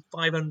same,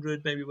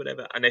 500, maybe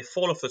whatever. And they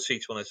fall off the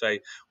seats when I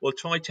say, well,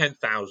 try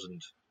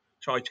 10,000.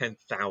 Try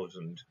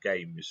 10,000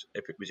 games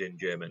if it was in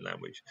German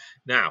language.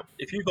 Now,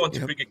 if you go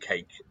onto Bigger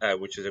Cake,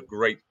 which is a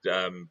great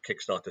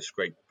Kickstarter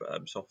scrape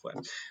software,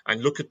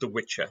 and look at The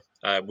Witcher,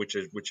 which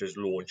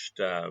launched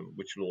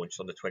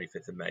on the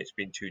 25th of May. It's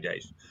been 2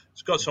 days.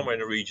 It's got somewhere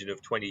in the region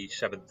of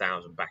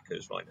 27,000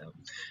 backers right now.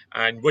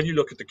 And when you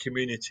look at the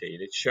community,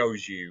 it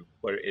shows you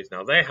where it is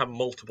now. They have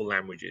multiple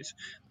languages.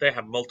 They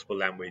have multiple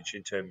language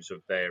in terms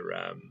of their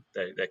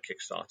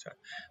Kickstarter.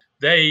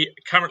 They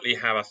currently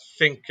have, I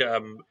think,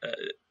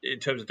 in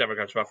terms of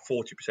demographics, about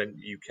 40%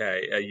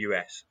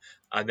 US.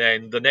 And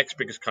then the next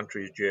biggest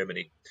country is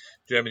Germany.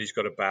 Germany's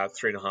got about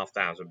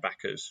 3,500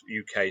 backers.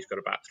 UK's got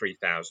about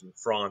 3,000.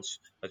 France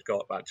has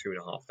got about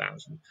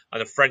 2,500.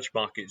 And the French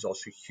market is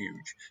also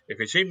huge. If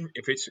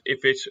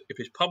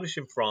it's published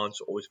in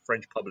France or with a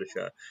French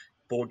publisher,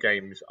 board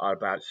games are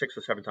about 6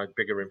 or 7 times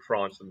bigger in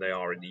France than they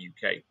are in the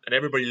UK. And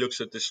everybody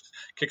looks at this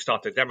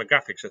Kickstarter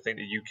demographics. I think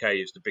the UK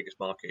is the biggest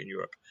market in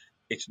Europe.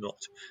 It's not.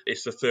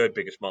 It's the third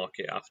biggest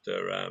market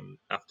after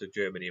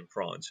Germany and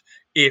France.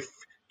 If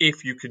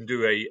you can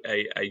do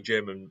a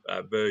German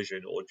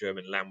version or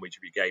German language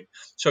of your game.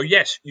 So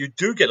yes, you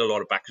do get a lot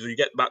of backers. You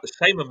get about the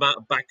same amount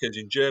of backers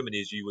in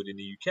Germany as you would in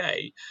the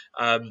UK,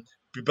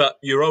 but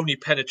you're only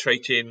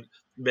penetrating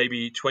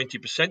maybe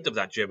 20% of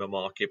that German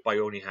market by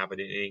only having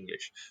it in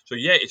English. So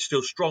yeah, it's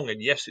still strong,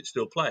 and yes, it's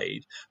still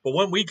played. But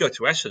when we go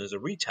to Essen as a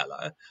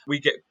retailer, we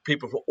get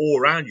people from all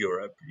around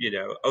Europe,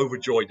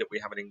 overjoyed that we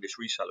have an English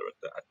reseller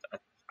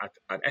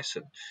at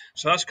Essen.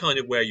 So that's kind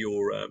of where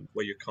you're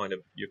kind of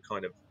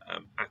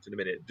at in a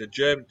minute. The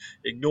German,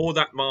 ignore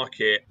that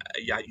market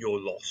at your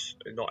loss,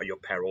 not at your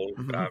peril,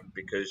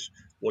 because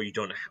what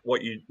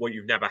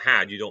you've never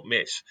had, you don't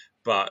miss.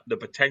 But the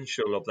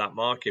potential of that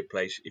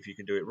marketplace, if you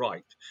can do it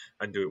right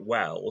and do it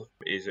well,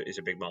 is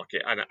a big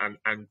market.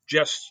 And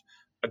just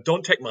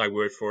don't take my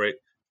word for it.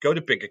 Go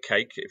to Bigger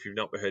Cake if you've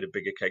not heard of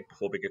Bigger Cake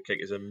before. Bigger Cake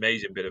is an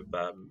amazing bit of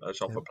a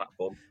software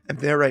platform. I'm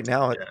there right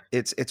now. Yeah.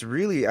 It's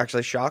really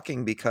actually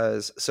shocking,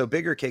 because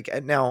Bigger Cake,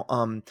 and now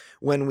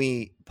when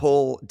we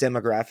pull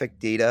demographic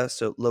data,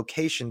 so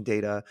location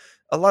data,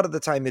 a lot of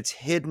the time it's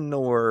hidden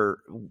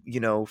or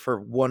for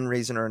one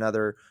reason or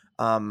another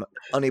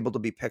unable to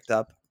be picked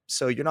up.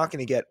 So you're not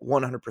going to get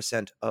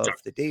 100% of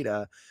the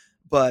data,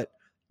 but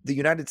the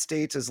United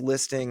States is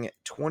listing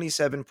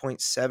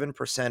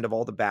 27.7% of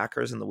all the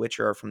backers in The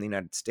Witcher are from the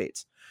United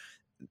States.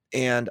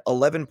 And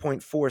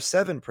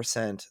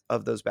 11.47%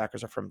 of those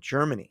backers are from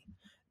Germany.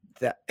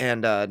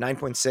 And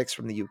 9.6%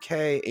 from the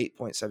UK,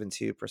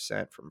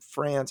 8.72% from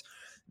France.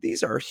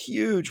 These are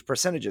huge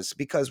percentages,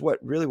 because what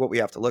we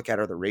have to look at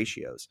are the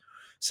ratios.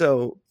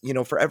 So,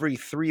 for every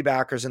 3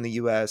 backers in the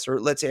US, or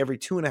let's say every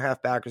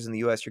 2.5 backers in the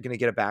US, you're going to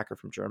get a backer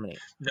from Germany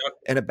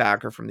and a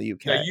backer from the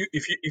UK. Now,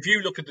 if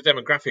you look at the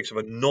demographics of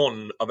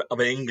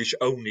an English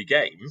only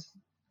game,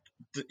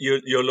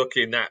 you're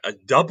looking at a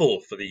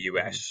double for the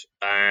US,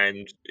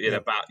 and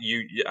about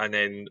and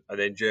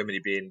then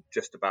Germany being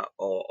just about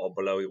or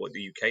below what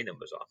the UK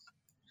numbers are.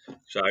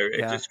 So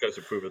it just goes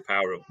to prove the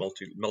power of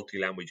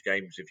multi-language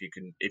games. If you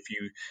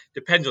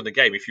depends on the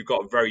game. If you've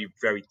got a very,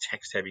 very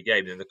text-heavy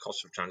game, then the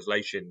cost of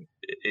translation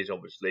is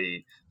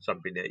obviously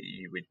something that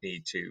you would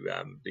need to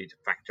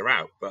factor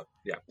out. But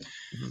yeah,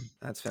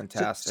 that's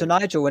fantastic. So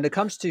Nigel, when it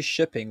comes to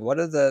shipping, what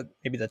are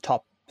maybe the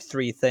top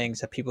 3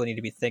 things that people need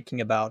to be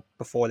thinking about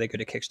before they go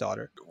to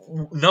Kickstarter?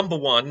 Number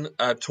 1,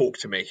 talk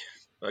to me.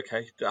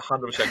 Okay,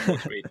 100%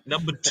 talk to me.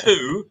 Number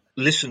 2,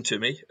 listen to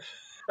me.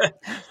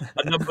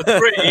 And number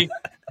 3,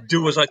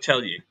 do as I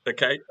tell you.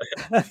 Okay.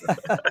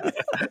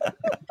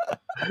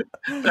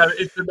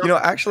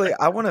 Actually,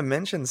 I want to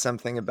mention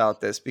something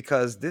about this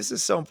because this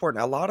is so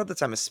important. A lot of the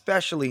time,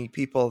 especially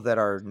people that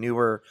are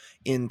newer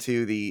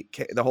into the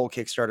whole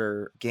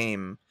Kickstarter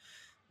game,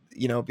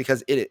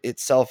 because it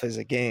itself is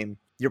a game.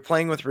 You're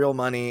playing with real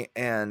money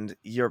and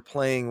you're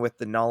playing with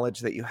the knowledge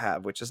that you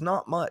have, which is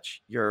not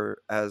much. You're,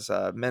 as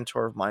a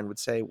mentor of mine would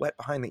say, wet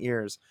behind the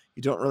ears.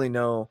 You don't really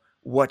know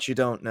what you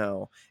don't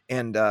know.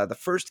 And the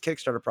first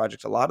Kickstarter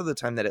project, a lot of the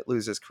time that it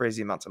loses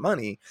crazy amounts of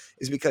money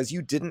is because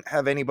you didn't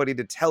have anybody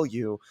to tell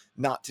you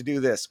not to do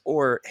this,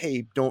 or,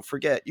 hey, don't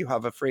forget you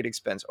have a freight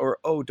expense, or,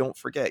 oh, don't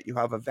forget you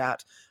have a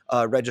VAT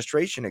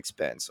registration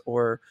expense,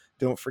 or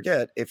don't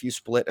forget if you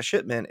split a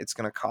shipment, it's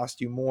going to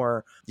cost you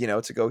more,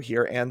 to go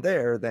here and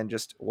there than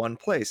just one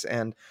place.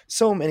 And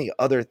so many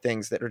other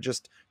things that are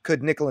just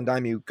could nickel and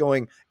dime you,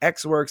 going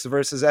X Works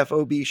versus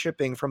FOB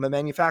shipping from a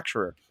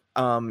manufacturer.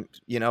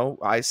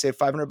 I saved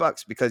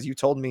 $500 because you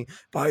told me,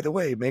 by the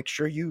way, make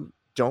sure you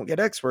don't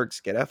get X Works,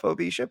 get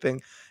FOB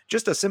shipping.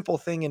 Just a simple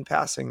thing in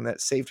passing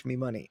that saved me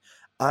money.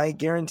 I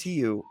guarantee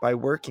you, by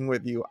working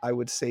with you, I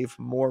would save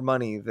more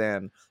money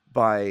than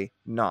by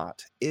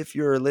not. If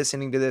you're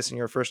listening to this and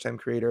you're a first-time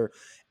creator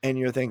and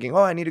you're thinking,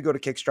 oh, I need to go to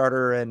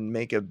Kickstarter and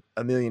make $1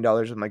 million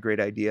with my great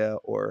idea,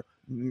 or,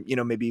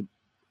 maybe,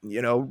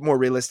 more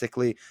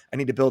realistically, I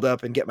need to build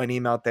up and get my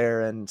name out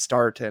there and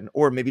start,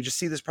 or maybe just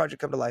see this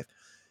project come to life.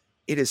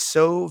 It is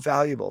so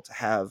valuable to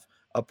have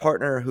a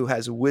partner who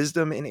has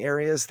wisdom in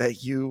areas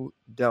that you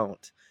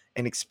don't,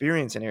 and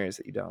experience in areas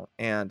that you don't.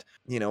 And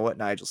what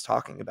Nigel's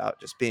talking about,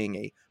 just being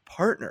a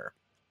partner.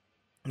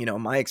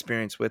 My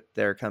experience with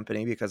their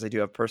company, because I do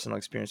have personal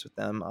experience with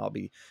them, I'll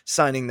be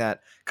signing that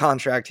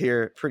contract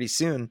here pretty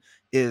soon,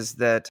 is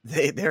that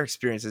their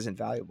experience is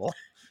invaluable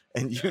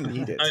and you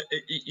need it.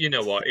 You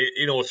know what?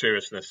 In all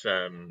seriousness,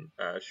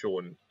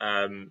 Sean,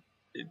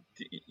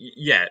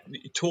 yeah,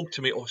 talk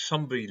to me or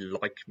somebody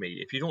like me.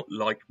 If you don't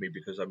like me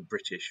because I'm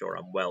British or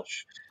I'm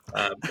Welsh, or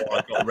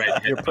I've got red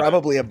hair, you're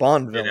probably a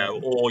Bond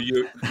villain, or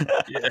you.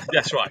 Yeah,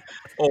 that's right.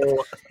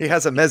 Or he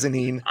has a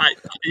mezzanine.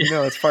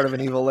 It's part of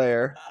an evil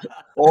lair.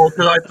 Or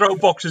because I throw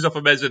boxes off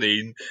a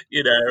mezzanine.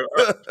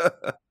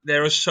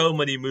 There are so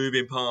many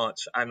moving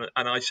parts, and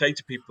I say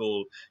to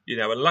people,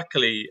 and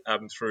luckily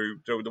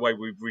through the way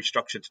we've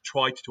restructured to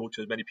try to talk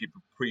to as many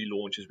people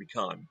pre-launch as we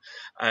can,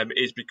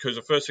 is because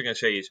the first thing I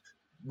say is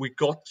we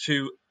got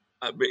to.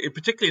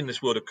 Particularly in this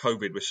world of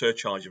COVID, where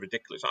surcharges are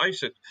ridiculous. I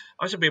used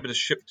to be able to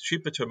ship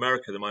cheaper to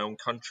America than my own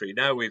country.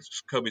 Now with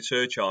COVID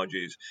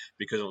surcharges,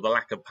 because of the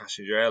lack of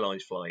passenger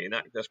airlines flying,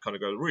 that's kind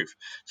of go to the roof.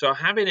 So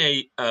having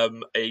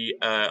and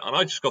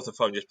I just got off the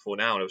phone just before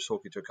now, and I was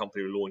talking to a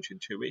company who launch in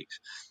 2 weeks,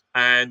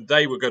 and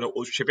they were going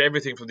to ship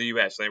everything from the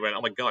US. And they went,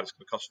 "Oh my God, it's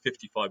going to cost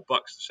 $55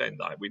 to send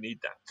that. We need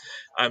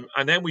that."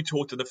 And then we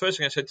talked, and the first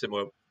thing I said to them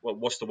was, "Well,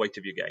 what's the weight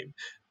of your game?"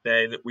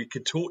 Then we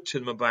could talk to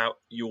them about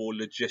your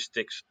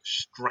logistics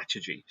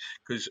strategy,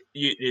 because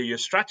your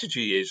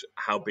strategy is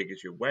how big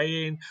is your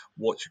weighing,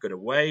 what you're going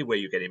to weigh, where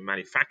you're getting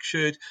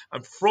manufactured,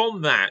 and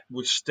from that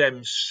would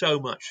stem so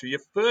much. So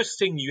your first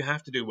thing you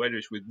have to do, whether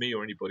it's with me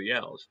or anybody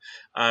else,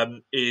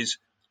 is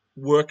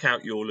work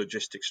out your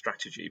logistics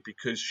strategy,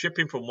 because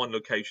shipping from one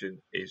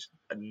location is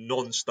a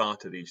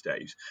non-starter these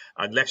days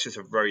unless it's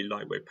a very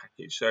lightweight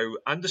package. So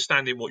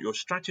understanding what your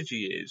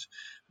strategy is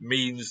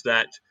means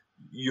that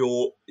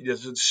the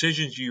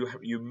decisions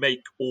you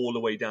make all the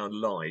way down the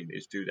line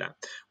is do that.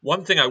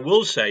 One thing I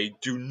will say,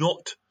 do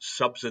not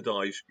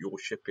subsidize your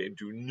shipping.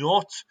 Do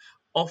not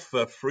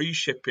offer free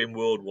shipping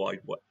worldwide.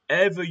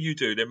 Whatever you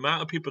do, the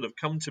amount of people that have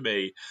come to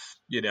me,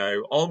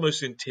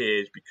 almost in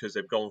tears because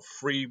they've gone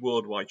free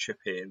worldwide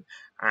shipping,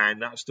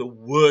 and that's the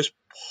worst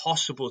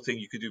possible thing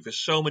you could do for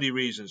so many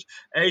reasons.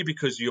 A,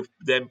 because you've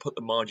then put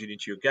the margin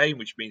into your game,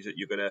 which means that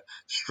you're going to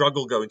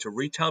struggle going to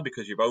retail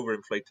because you've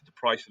overinflated the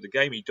price of the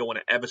game. You don't want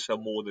to ever sell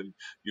more than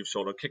you've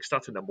sold on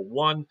Kickstarter, number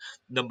one.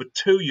 Number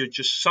two, you're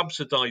just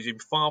subsidizing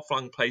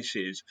far-flung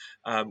places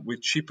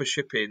with cheaper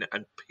shipping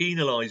and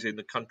penalizing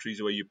the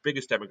countries where your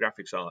biggest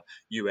demographics are,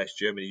 US,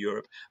 Germany,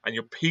 Europe, and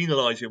you're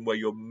penalizing where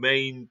your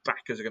main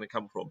backers are going to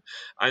come from.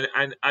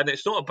 And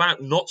it's not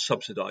about not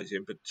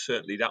subsidizing, but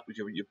certainly that was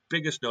your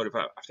biggest note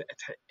about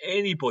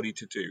anybody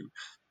to do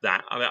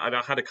that. And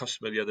I had a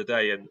customer the other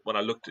day, and when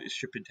I looked at his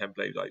shipping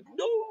template, he was like,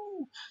 no.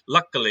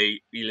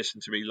 Luckily, he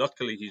listened to me.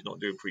 Luckily, he's not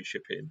doing free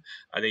shipping,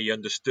 and he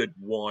understood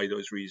why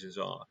those reasons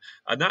are.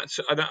 And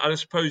I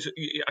suppose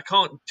I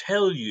can't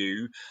tell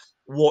you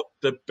what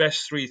the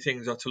best three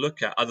things are to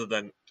look at, other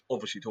than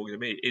obviously talking to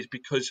me, is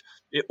because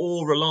it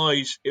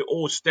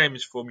all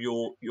stems from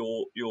your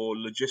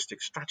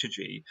logistics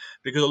strategy.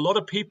 Because a lot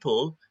of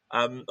people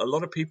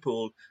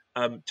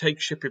take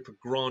shipping for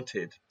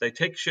granted. They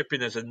take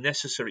shipping as a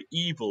necessary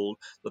evil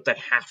that they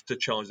have to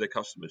charge their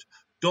customers.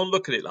 Don't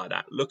look at it like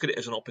that. Look at it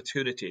as an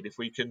opportunity. And if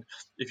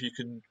you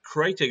can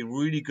create a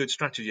really good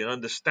strategy and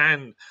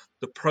understand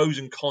the pros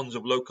and cons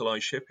of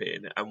localized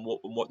shipping and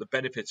what the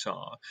benefits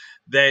are,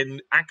 then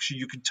actually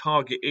you can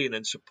target in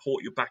and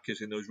support your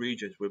backers in those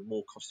regions with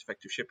more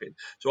cost-effective shipping.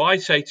 So I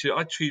try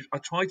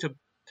to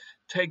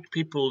take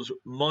people's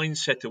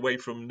mindset away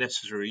from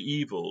necessary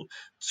evil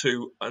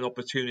to an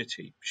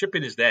opportunity.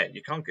 Shipping is there.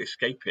 You can't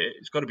escape it.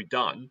 It's got to be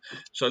done.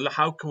 So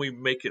how can we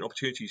make it an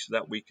opportunity so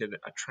that we can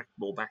attract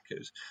more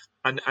backers?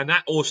 And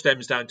that all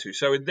stems down to,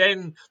 so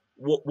then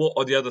what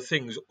are the other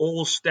things?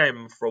 All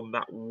stem from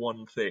that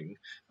one thing,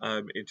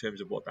 in terms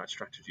of what that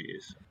strategy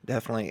is.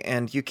 Definitely.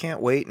 And you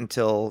can't wait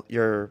until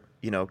your,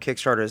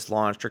 Kickstarter is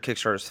launched or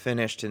Kickstarter is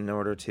finished in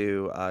order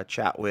to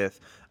chat with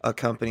a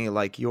company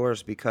like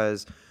yours,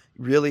 because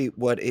really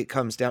what it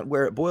comes down,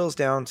 where it boils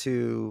down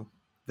to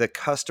the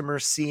customer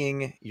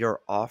seeing your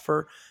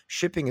offer,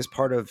 shipping is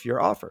part of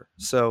your offer.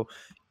 So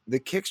the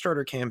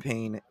Kickstarter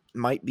campaign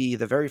might be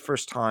the very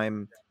first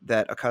time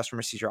that a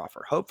customer sees your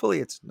offer. Hopefully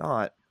it's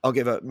not. I'll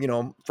give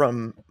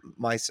for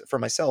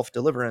myself,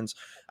 Deliverance.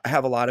 I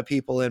have a lot of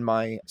people in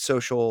my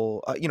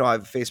social, I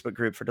have a Facebook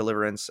group for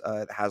Deliverance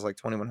that has like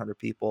 2,100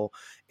 people.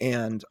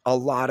 And a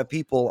lot of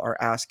people are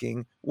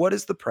asking, what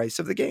is the price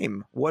of the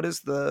game? What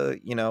is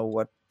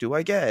what do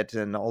I get?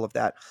 And all of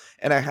that.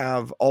 And I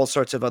have all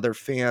sorts of other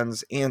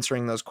fans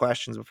answering those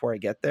questions before I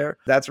get there.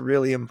 That's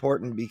really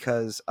important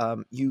because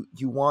you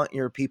want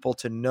your people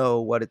to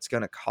know what it's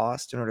going to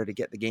cost in order to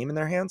get the game in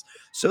their hands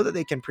so that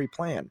they can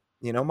pre-plan.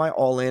 My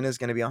all-in is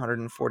going to be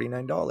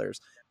 $149.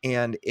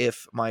 And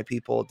if my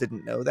people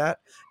didn't know that,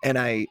 and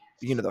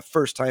the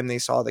first time they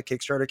saw the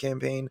Kickstarter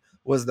campaign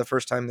was the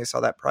first time they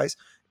saw that price,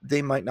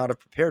 they might not have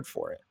prepared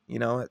for it.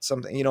 It's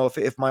something,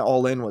 if my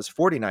all-in was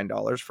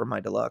 $49 for my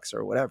deluxe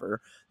or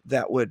whatever,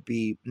 that would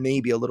be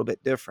maybe a little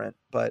bit different.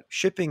 But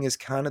shipping is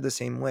kind of the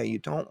same way. You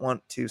don't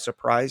want to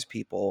surprise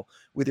people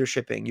with your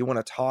shipping. You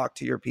want to talk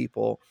to your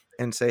people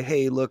and say,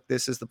 hey, look,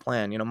 this is the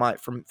plan.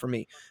 For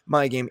me,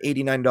 my game,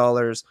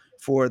 $89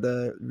 for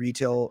the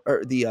retail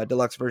or the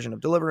deluxe version of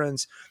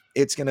Deliverance.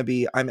 It's going to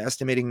be, I'm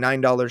estimating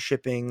 $9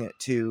 shipping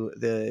to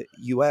the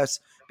US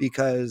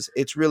because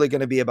it's really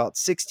going to be about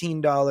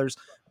 $16.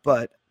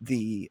 But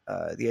the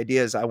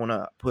idea is I want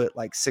to put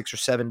like $6 or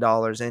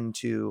 $7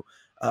 into,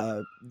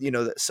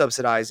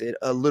 subsidize it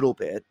a little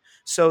bit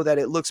so that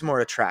it looks more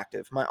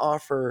attractive. My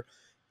offer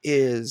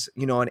is,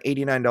 an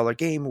 $89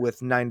 game with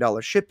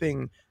 $9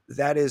 shipping.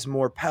 That is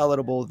more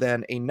palatable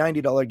than a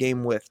 $90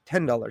 game with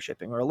 $10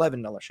 shipping or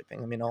 $11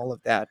 shipping. I mean, all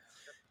of that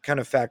kind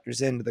of factors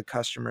into the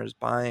customer's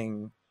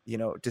buying,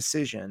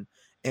 decision.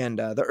 And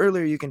the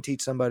earlier you can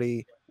teach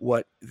somebody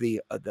what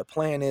the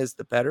plan is,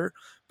 the better.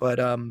 But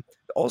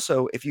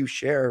also, if you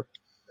share,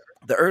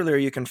 the earlier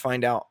you can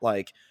find out,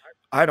 like,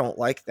 I don't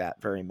like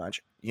that very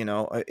much.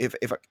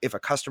 If a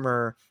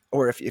customer,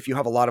 or if you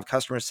have a lot of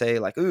customers say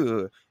like,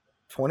 ooh,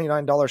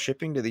 $29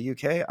 shipping to the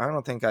UK, I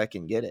don't think I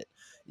can get it.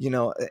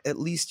 At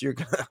least you're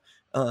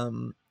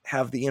gonna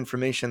have the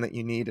information that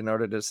you need in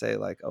order to say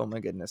like, oh my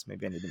goodness,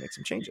 maybe I need to make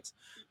some changes.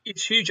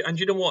 It's huge. And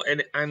you know what?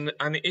 And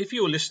if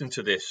you're listening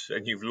to this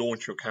and you've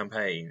launched your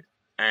campaign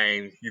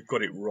and you've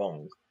got it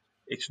wrong,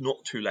 it's not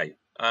too late.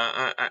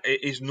 It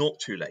is not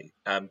too late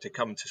to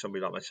come to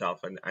somebody like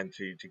myself and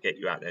to get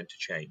you out there to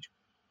change.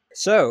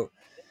 So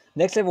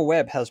Next Level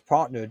Web has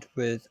partnered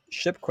with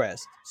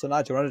ShipQuest. So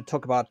now, do you want to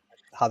talk about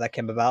how that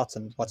came about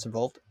and what's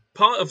involved?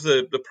 Part of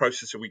the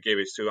process that we give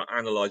is to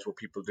analyze what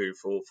people do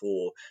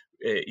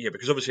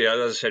because obviously,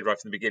 as I said right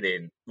from the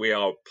beginning, we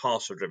are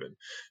parcel driven.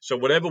 So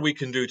whatever we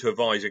can do to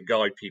advise and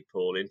guide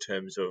people in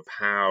terms of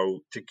how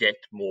to get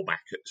more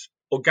backers.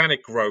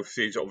 Organic growth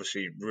is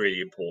obviously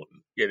really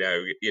important.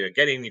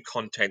 Getting your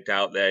content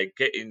out there,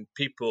 getting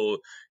people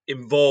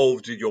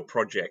involved in your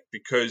project,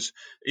 because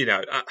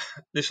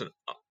listen,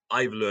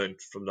 I've learned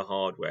from the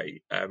hard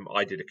way.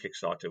 I did a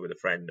Kickstarter with a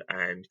friend,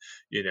 and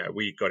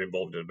we got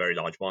involved in a very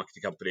large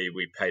marketing company.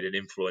 We paid an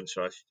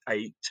influencer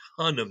a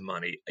ton of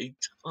money, a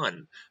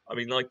ton. I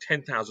mean, like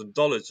 $10,000,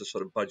 the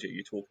sort of budget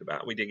you're talking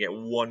about. We didn't get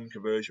one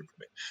conversion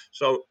from it.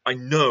 So I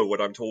know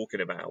what I'm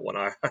talking about when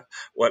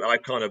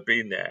I've kind of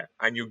been there.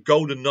 And your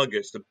golden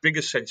nuggets, the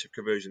biggest sense of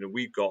conversion that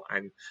we've got,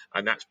 and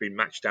that's been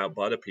matched out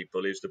by other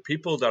people, is the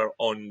people that are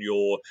on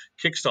your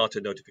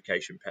Kickstarter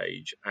notification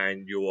page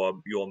and your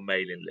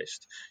mailing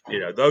list.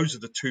 Those are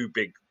the two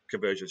big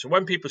conversions. So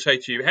when people say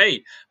to you,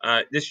 hey,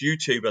 this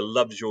YouTuber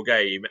loves your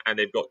game and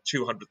they've got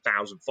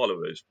 200,000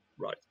 followers,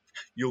 right?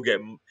 You'll get,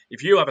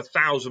 if you have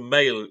 1,000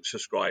 mail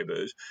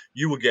subscribers,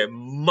 you will get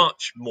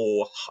much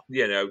more,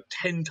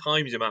 10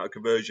 times the amount of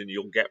conversion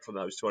you'll get from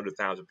those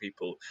 200,000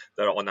 people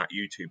that are on that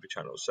YouTube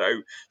channel.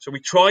 So we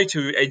try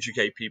to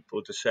educate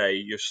people to say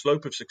your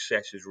slope of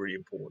success is really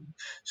important.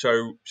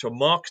 So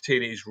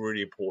marketing is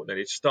really important, and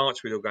it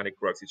starts with organic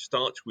growth. It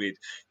starts with,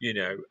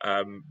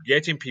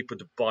 getting people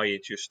to buy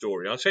into your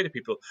story. And I say to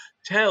people,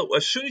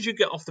 as soon as you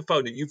get off the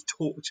phone and you've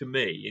talked to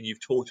me and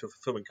you've talked to a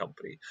fulfillment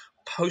company,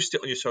 post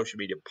it on your social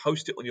media,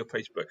 post it on your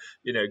Facebook,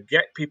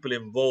 get people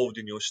involved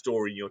in your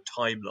story, in your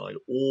timeline,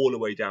 all the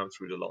way down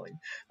through the line.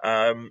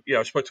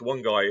 I spoke to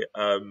one guy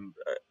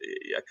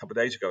a couple of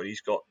days ago, and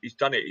he's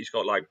done it. He's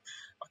got like,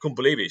 I couldn't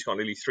believe it. He's got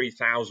nearly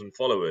 3,000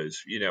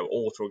 followers,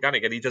 all through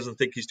organic, and he doesn't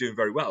think he's doing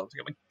very well. I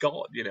think, oh my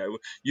God,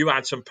 you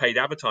add some paid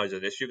advertising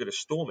on this, you're going to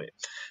storm it.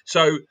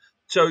 So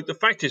So the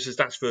fact is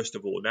that's first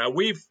of all. Now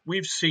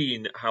we've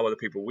seen how other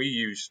people, we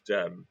used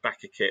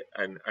BackerKit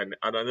and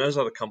there's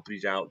other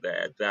companies out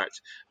there that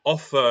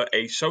offer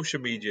a social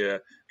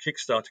media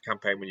Kickstarter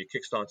campaign when your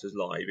Kickstarter's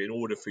live in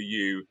order for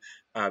you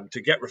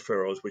to get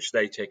referrals, which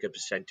they take a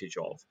percentage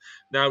of.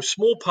 Now,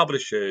 small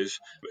publishers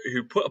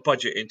who put a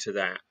budget into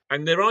that,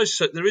 and there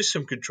is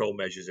some control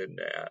measures in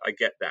there, I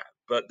get that,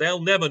 but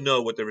they'll never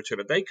know what the return.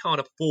 But they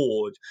can't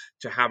afford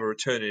to have a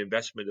return on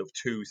investment of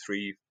 3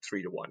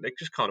 to 1. They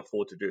just can't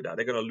afford to do that.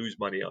 They're going to lose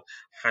money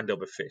hand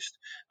over fist.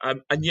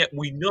 And yet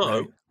we know.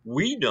 Right.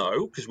 We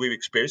know, because we've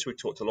experienced,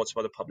 we've talked to lots of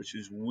other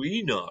publishers,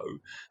 we know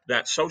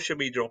that social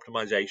media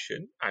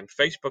optimization and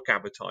Facebook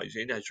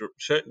advertising has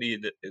certainly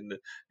in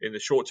the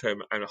short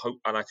term, and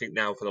I think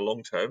now for the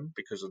long term,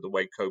 because of the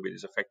way COVID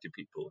has affected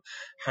people,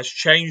 has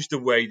changed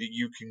the way that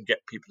you can get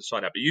people to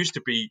sign up. It used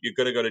to be you're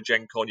going to go to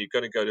Gen Con, you're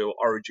going to go to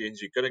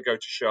Origins, you're going to go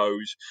to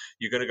shows,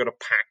 you're going to go to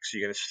PAX,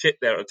 you're going to sit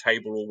there at a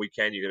table all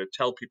weekend, you're going to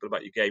tell people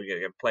about your game, you're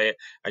going to play it,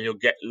 and you'll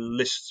get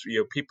lists,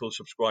 people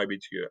subscribing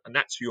to you, and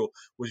that's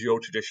was your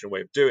traditional way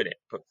of doing it.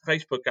 But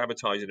Facebook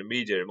advertising and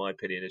media, in my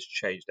opinion, has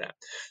changed that.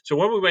 So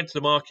when we went to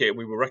the market and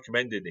we were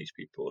recommending these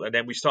people, and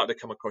then we started to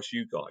come across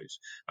you guys,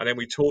 and then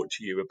we talked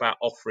to you about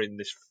offering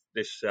this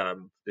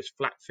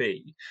flat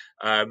fee,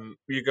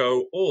 you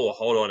go, oh,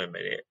 hold on a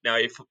minute. Now,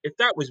 if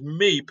that was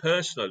me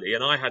personally,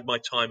 and I had my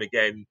time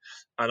again,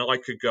 and I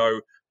could go,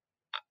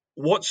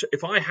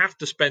 if I have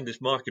to spend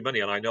this market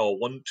money, and I know I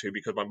want to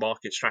because my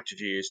market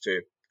strategy is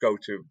to go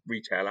to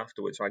retail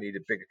afterwards, so I need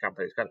a bigger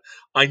campaign.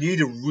 I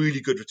need a really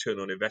good return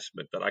on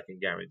investment that I can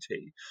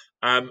guarantee,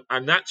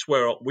 and that's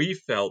where we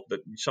felt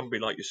that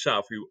somebody like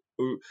yourself,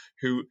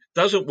 who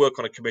doesn't work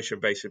on a commission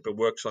basis but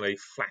works on a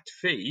flat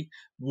fee,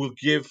 will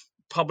give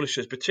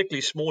publishers,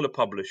 particularly smaller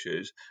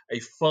publishers, a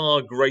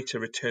far greater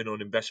return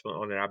on investment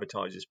on their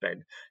advertiser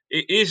spend.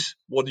 It is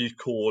what you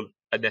call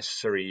a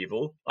necessary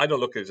evil. I don't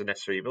look at it as a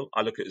necessary evil.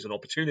 I look at it as an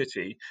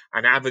opportunity,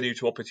 an avenue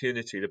to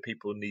opportunity that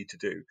people need to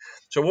do.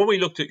 So when we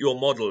looked at your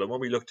model and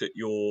when we looked at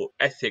your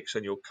ethics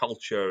and your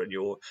culture and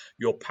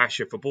your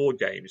passion for board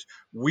games,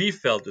 we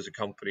felt as a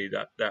company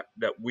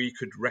that we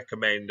could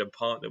recommend and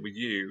partner with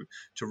you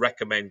to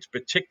recommend,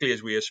 particularly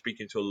as we are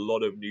speaking to a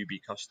lot of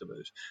newbie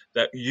customers,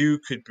 that you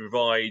could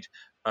provide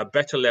a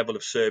better level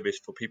of service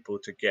for people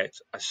to get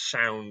a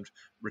sound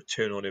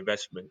return on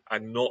investment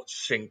and not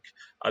sink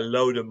a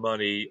load of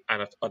money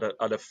and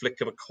at a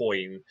flick of a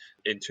coin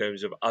in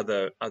terms of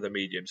other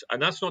mediums.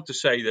 And that's not to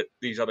say that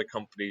these other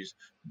companies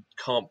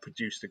can't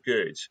produce the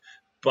goods,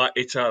 but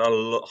it's at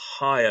a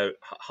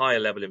higher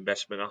level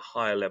investment, a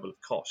higher level of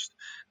cost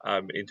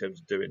in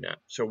terms of doing that.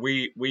 So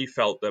we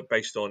felt that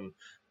based on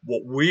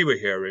what we were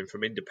hearing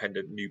from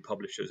independent new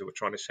publishers that were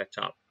trying to set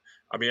up.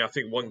 I mean, I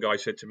think one guy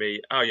said to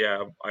me, "Oh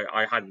yeah,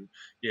 I hadn't."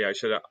 I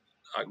said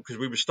because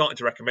we were starting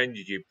to recommend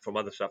you from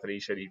other stuff, and he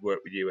said he'd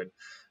worked with you,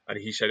 and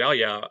he said, "Oh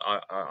yeah,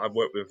 I've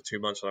worked with him for 2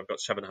 months, and I've got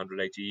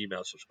 780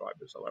 email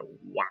subscribers." I'm like,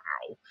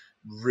 "Wow,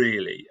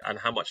 really? And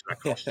how much did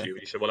that cost you?" And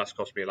he said, "Well, that's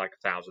cost me like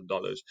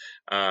 $1,000,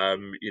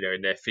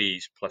 in their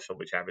fees plus on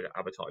which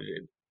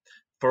advertising."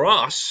 For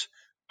us,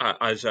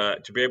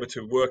 to be able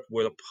to work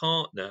with a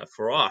partner,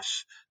 for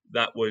us,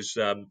 that was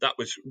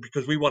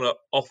because we want to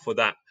offer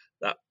that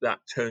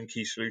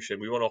turnkey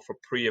solution. We want to offer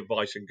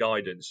pre-advice and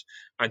guidance,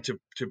 and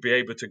to be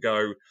able to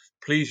go,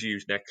 please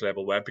use Next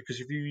Level Web, because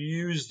if you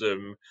use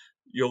them,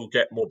 you'll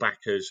get more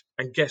backers.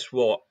 And guess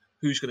what?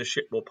 Who's going to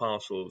ship more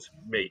parcels?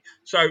 Me.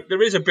 So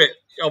there is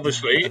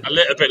obviously a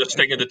little bit of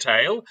sting in the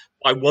tail.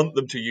 I want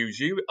them to use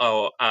you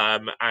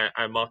and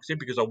marketing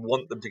because I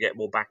want them to get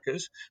more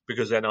backers,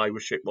 because then I will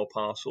ship more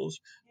parcels.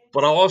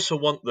 But I also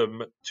want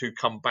them to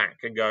come back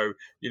and go,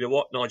 you know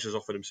what? Nigel's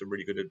offered them some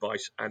really good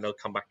advice, and they'll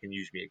come back and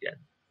use me again.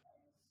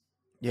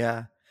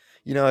 Yeah.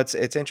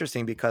 It's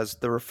interesting because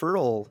the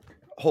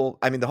whole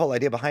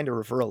idea behind a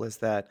referral is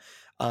that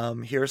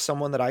here's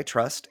someone that I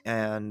trust,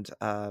 and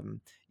I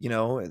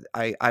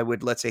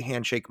would, let's say,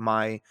 handshake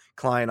my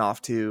client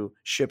off to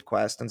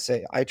ShipQuest and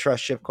say, I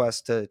trust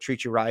ShipQuest to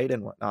treat you right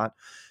and whatnot.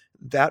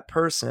 That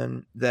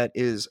person that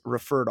is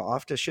referred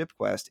off to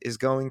ShipQuest is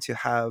going to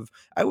have,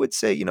 I would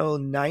say,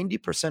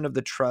 90% of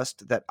the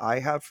trust that I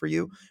have for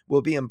you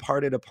will be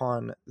imparted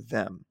upon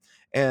them.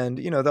 And,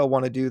 they'll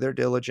want to do their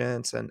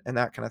diligence and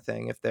that kind of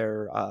thing. If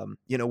they're,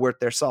 worth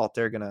their salt,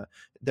 they're going to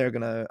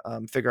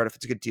figure out if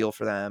it's a good deal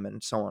for them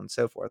and so on and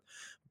so forth.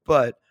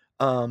 But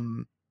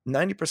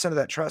 90% of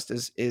that trust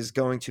is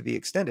going to be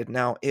extended.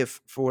 Now,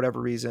 if for whatever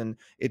reason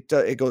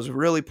it goes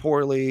really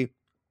poorly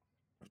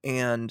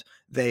and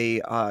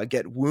they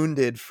get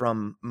wounded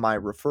from my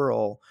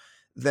referral,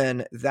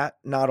 then that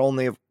not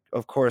only,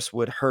 of course,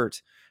 would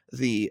hurt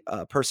the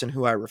person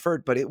who I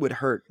referred, but it would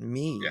hurt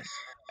me. Yes.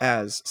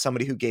 As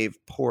somebody who gave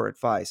poor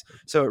advice.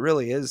 So it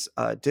really is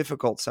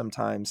difficult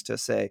sometimes to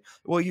say,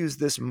 we'll use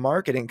this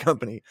marketing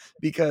company,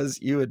 because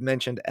you had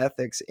mentioned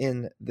ethics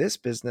in this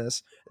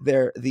business.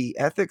 The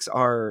ethics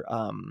are,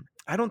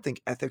 I don't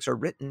think ethics are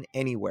written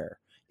anywhere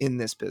in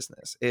this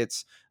business.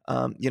 It's,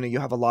 you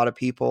have a lot of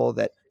people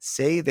that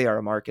say they are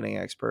a marketing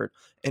expert,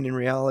 and in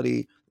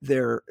reality,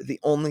 they're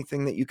the only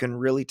thing that you can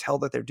really tell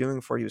that they're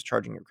doing for you is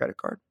charging your credit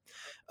card.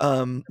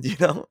 And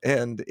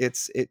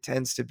it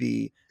tends to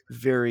be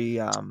very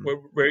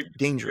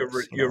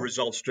dangerous. You're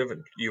results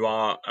driven. You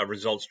are a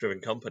results driven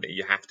company.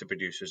 You have to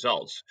produce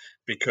results,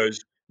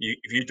 because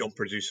if you don't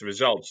produce the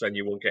results, then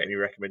you won't get any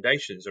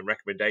recommendations, and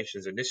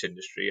recommendations in this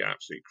industry are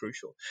absolutely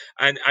crucial.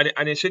 And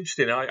it's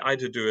interesting. I had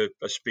to do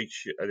a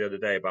speech the other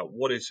day about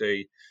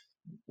I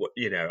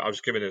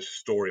was giving a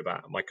story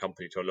about my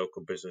company to a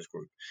local business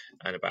group,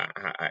 and about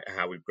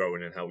how we've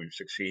grown and how we've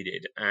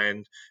succeeded.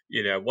 And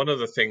one of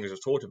the things I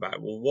talked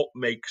about, well, what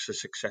makes a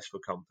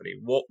successful company?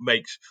 What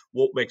makes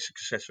a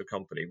successful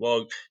company?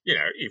 Well,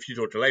 if you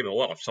talk to laymen,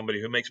 well, somebody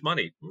who makes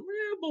money.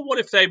 Well, what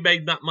if they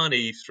made that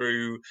money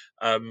through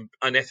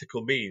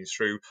unethical means,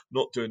 through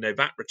not doing their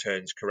VAT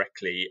returns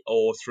correctly,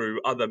 or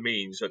through other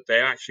means that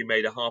they actually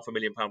made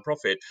 £500,000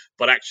 profit,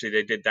 but actually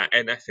they did that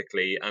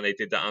unethically and they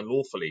did that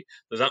unlawfully?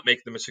 Does that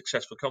make them a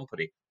successful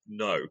company?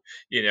 No.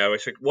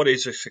 What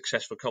is a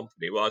successful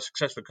company? Well, a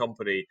successful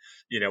company,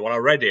 when I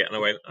read it and I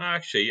went,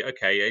 actually,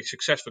 okay, a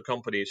successful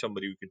company is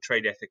somebody who can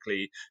trade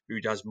ethically,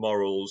 who does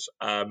morals,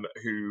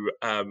 who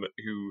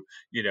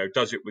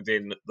does it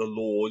within the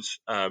laws,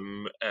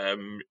 and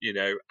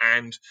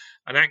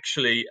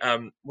actually,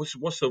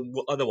 what's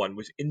the other one?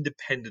 Was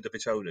independent of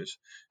its owners.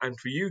 And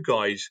for you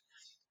guys,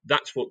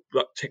 that's what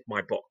ticked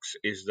my box,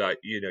 is that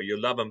your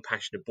love and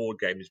passion of board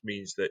games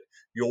means that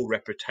your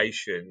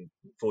reputation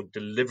for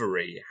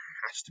delivery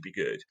has to be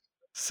good.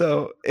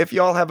 So if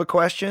y'all have a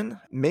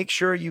question, make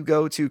sure you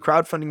go to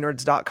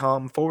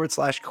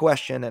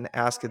crowdfundingnerds.com/question and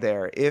ask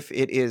there. If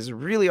it is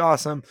really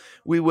awesome,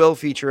 we will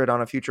feature it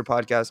on a future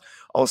podcast.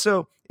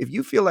 Also, if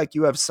you feel like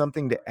you have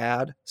something to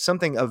add,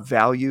 something of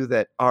value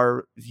that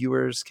our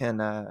viewers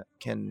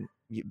can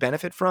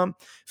benefit from,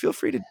 feel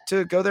free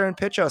to go there and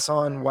pitch us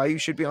on why you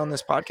should be on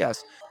this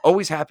podcast.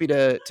 Always happy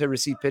to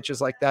receive pitches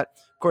like that.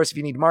 Of course, if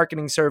you need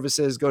marketing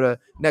services, go to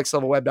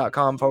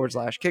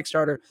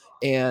nextlevelweb.com/Kickstarter.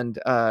 And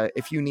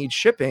if you need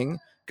shipping,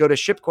 go to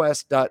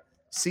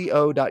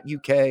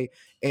shipquest.co.uk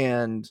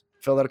and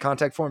fill out a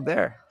contact form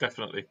there.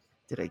 Definitely.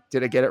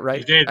 Did I get it right?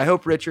 You did. I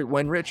hope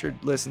when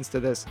Richard listens to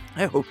this,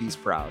 I hope he's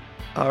proud.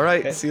 All right.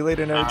 Okay. See you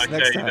later, nerds.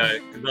 Next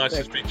time. Nice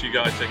to speak to you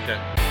guys. Take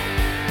care.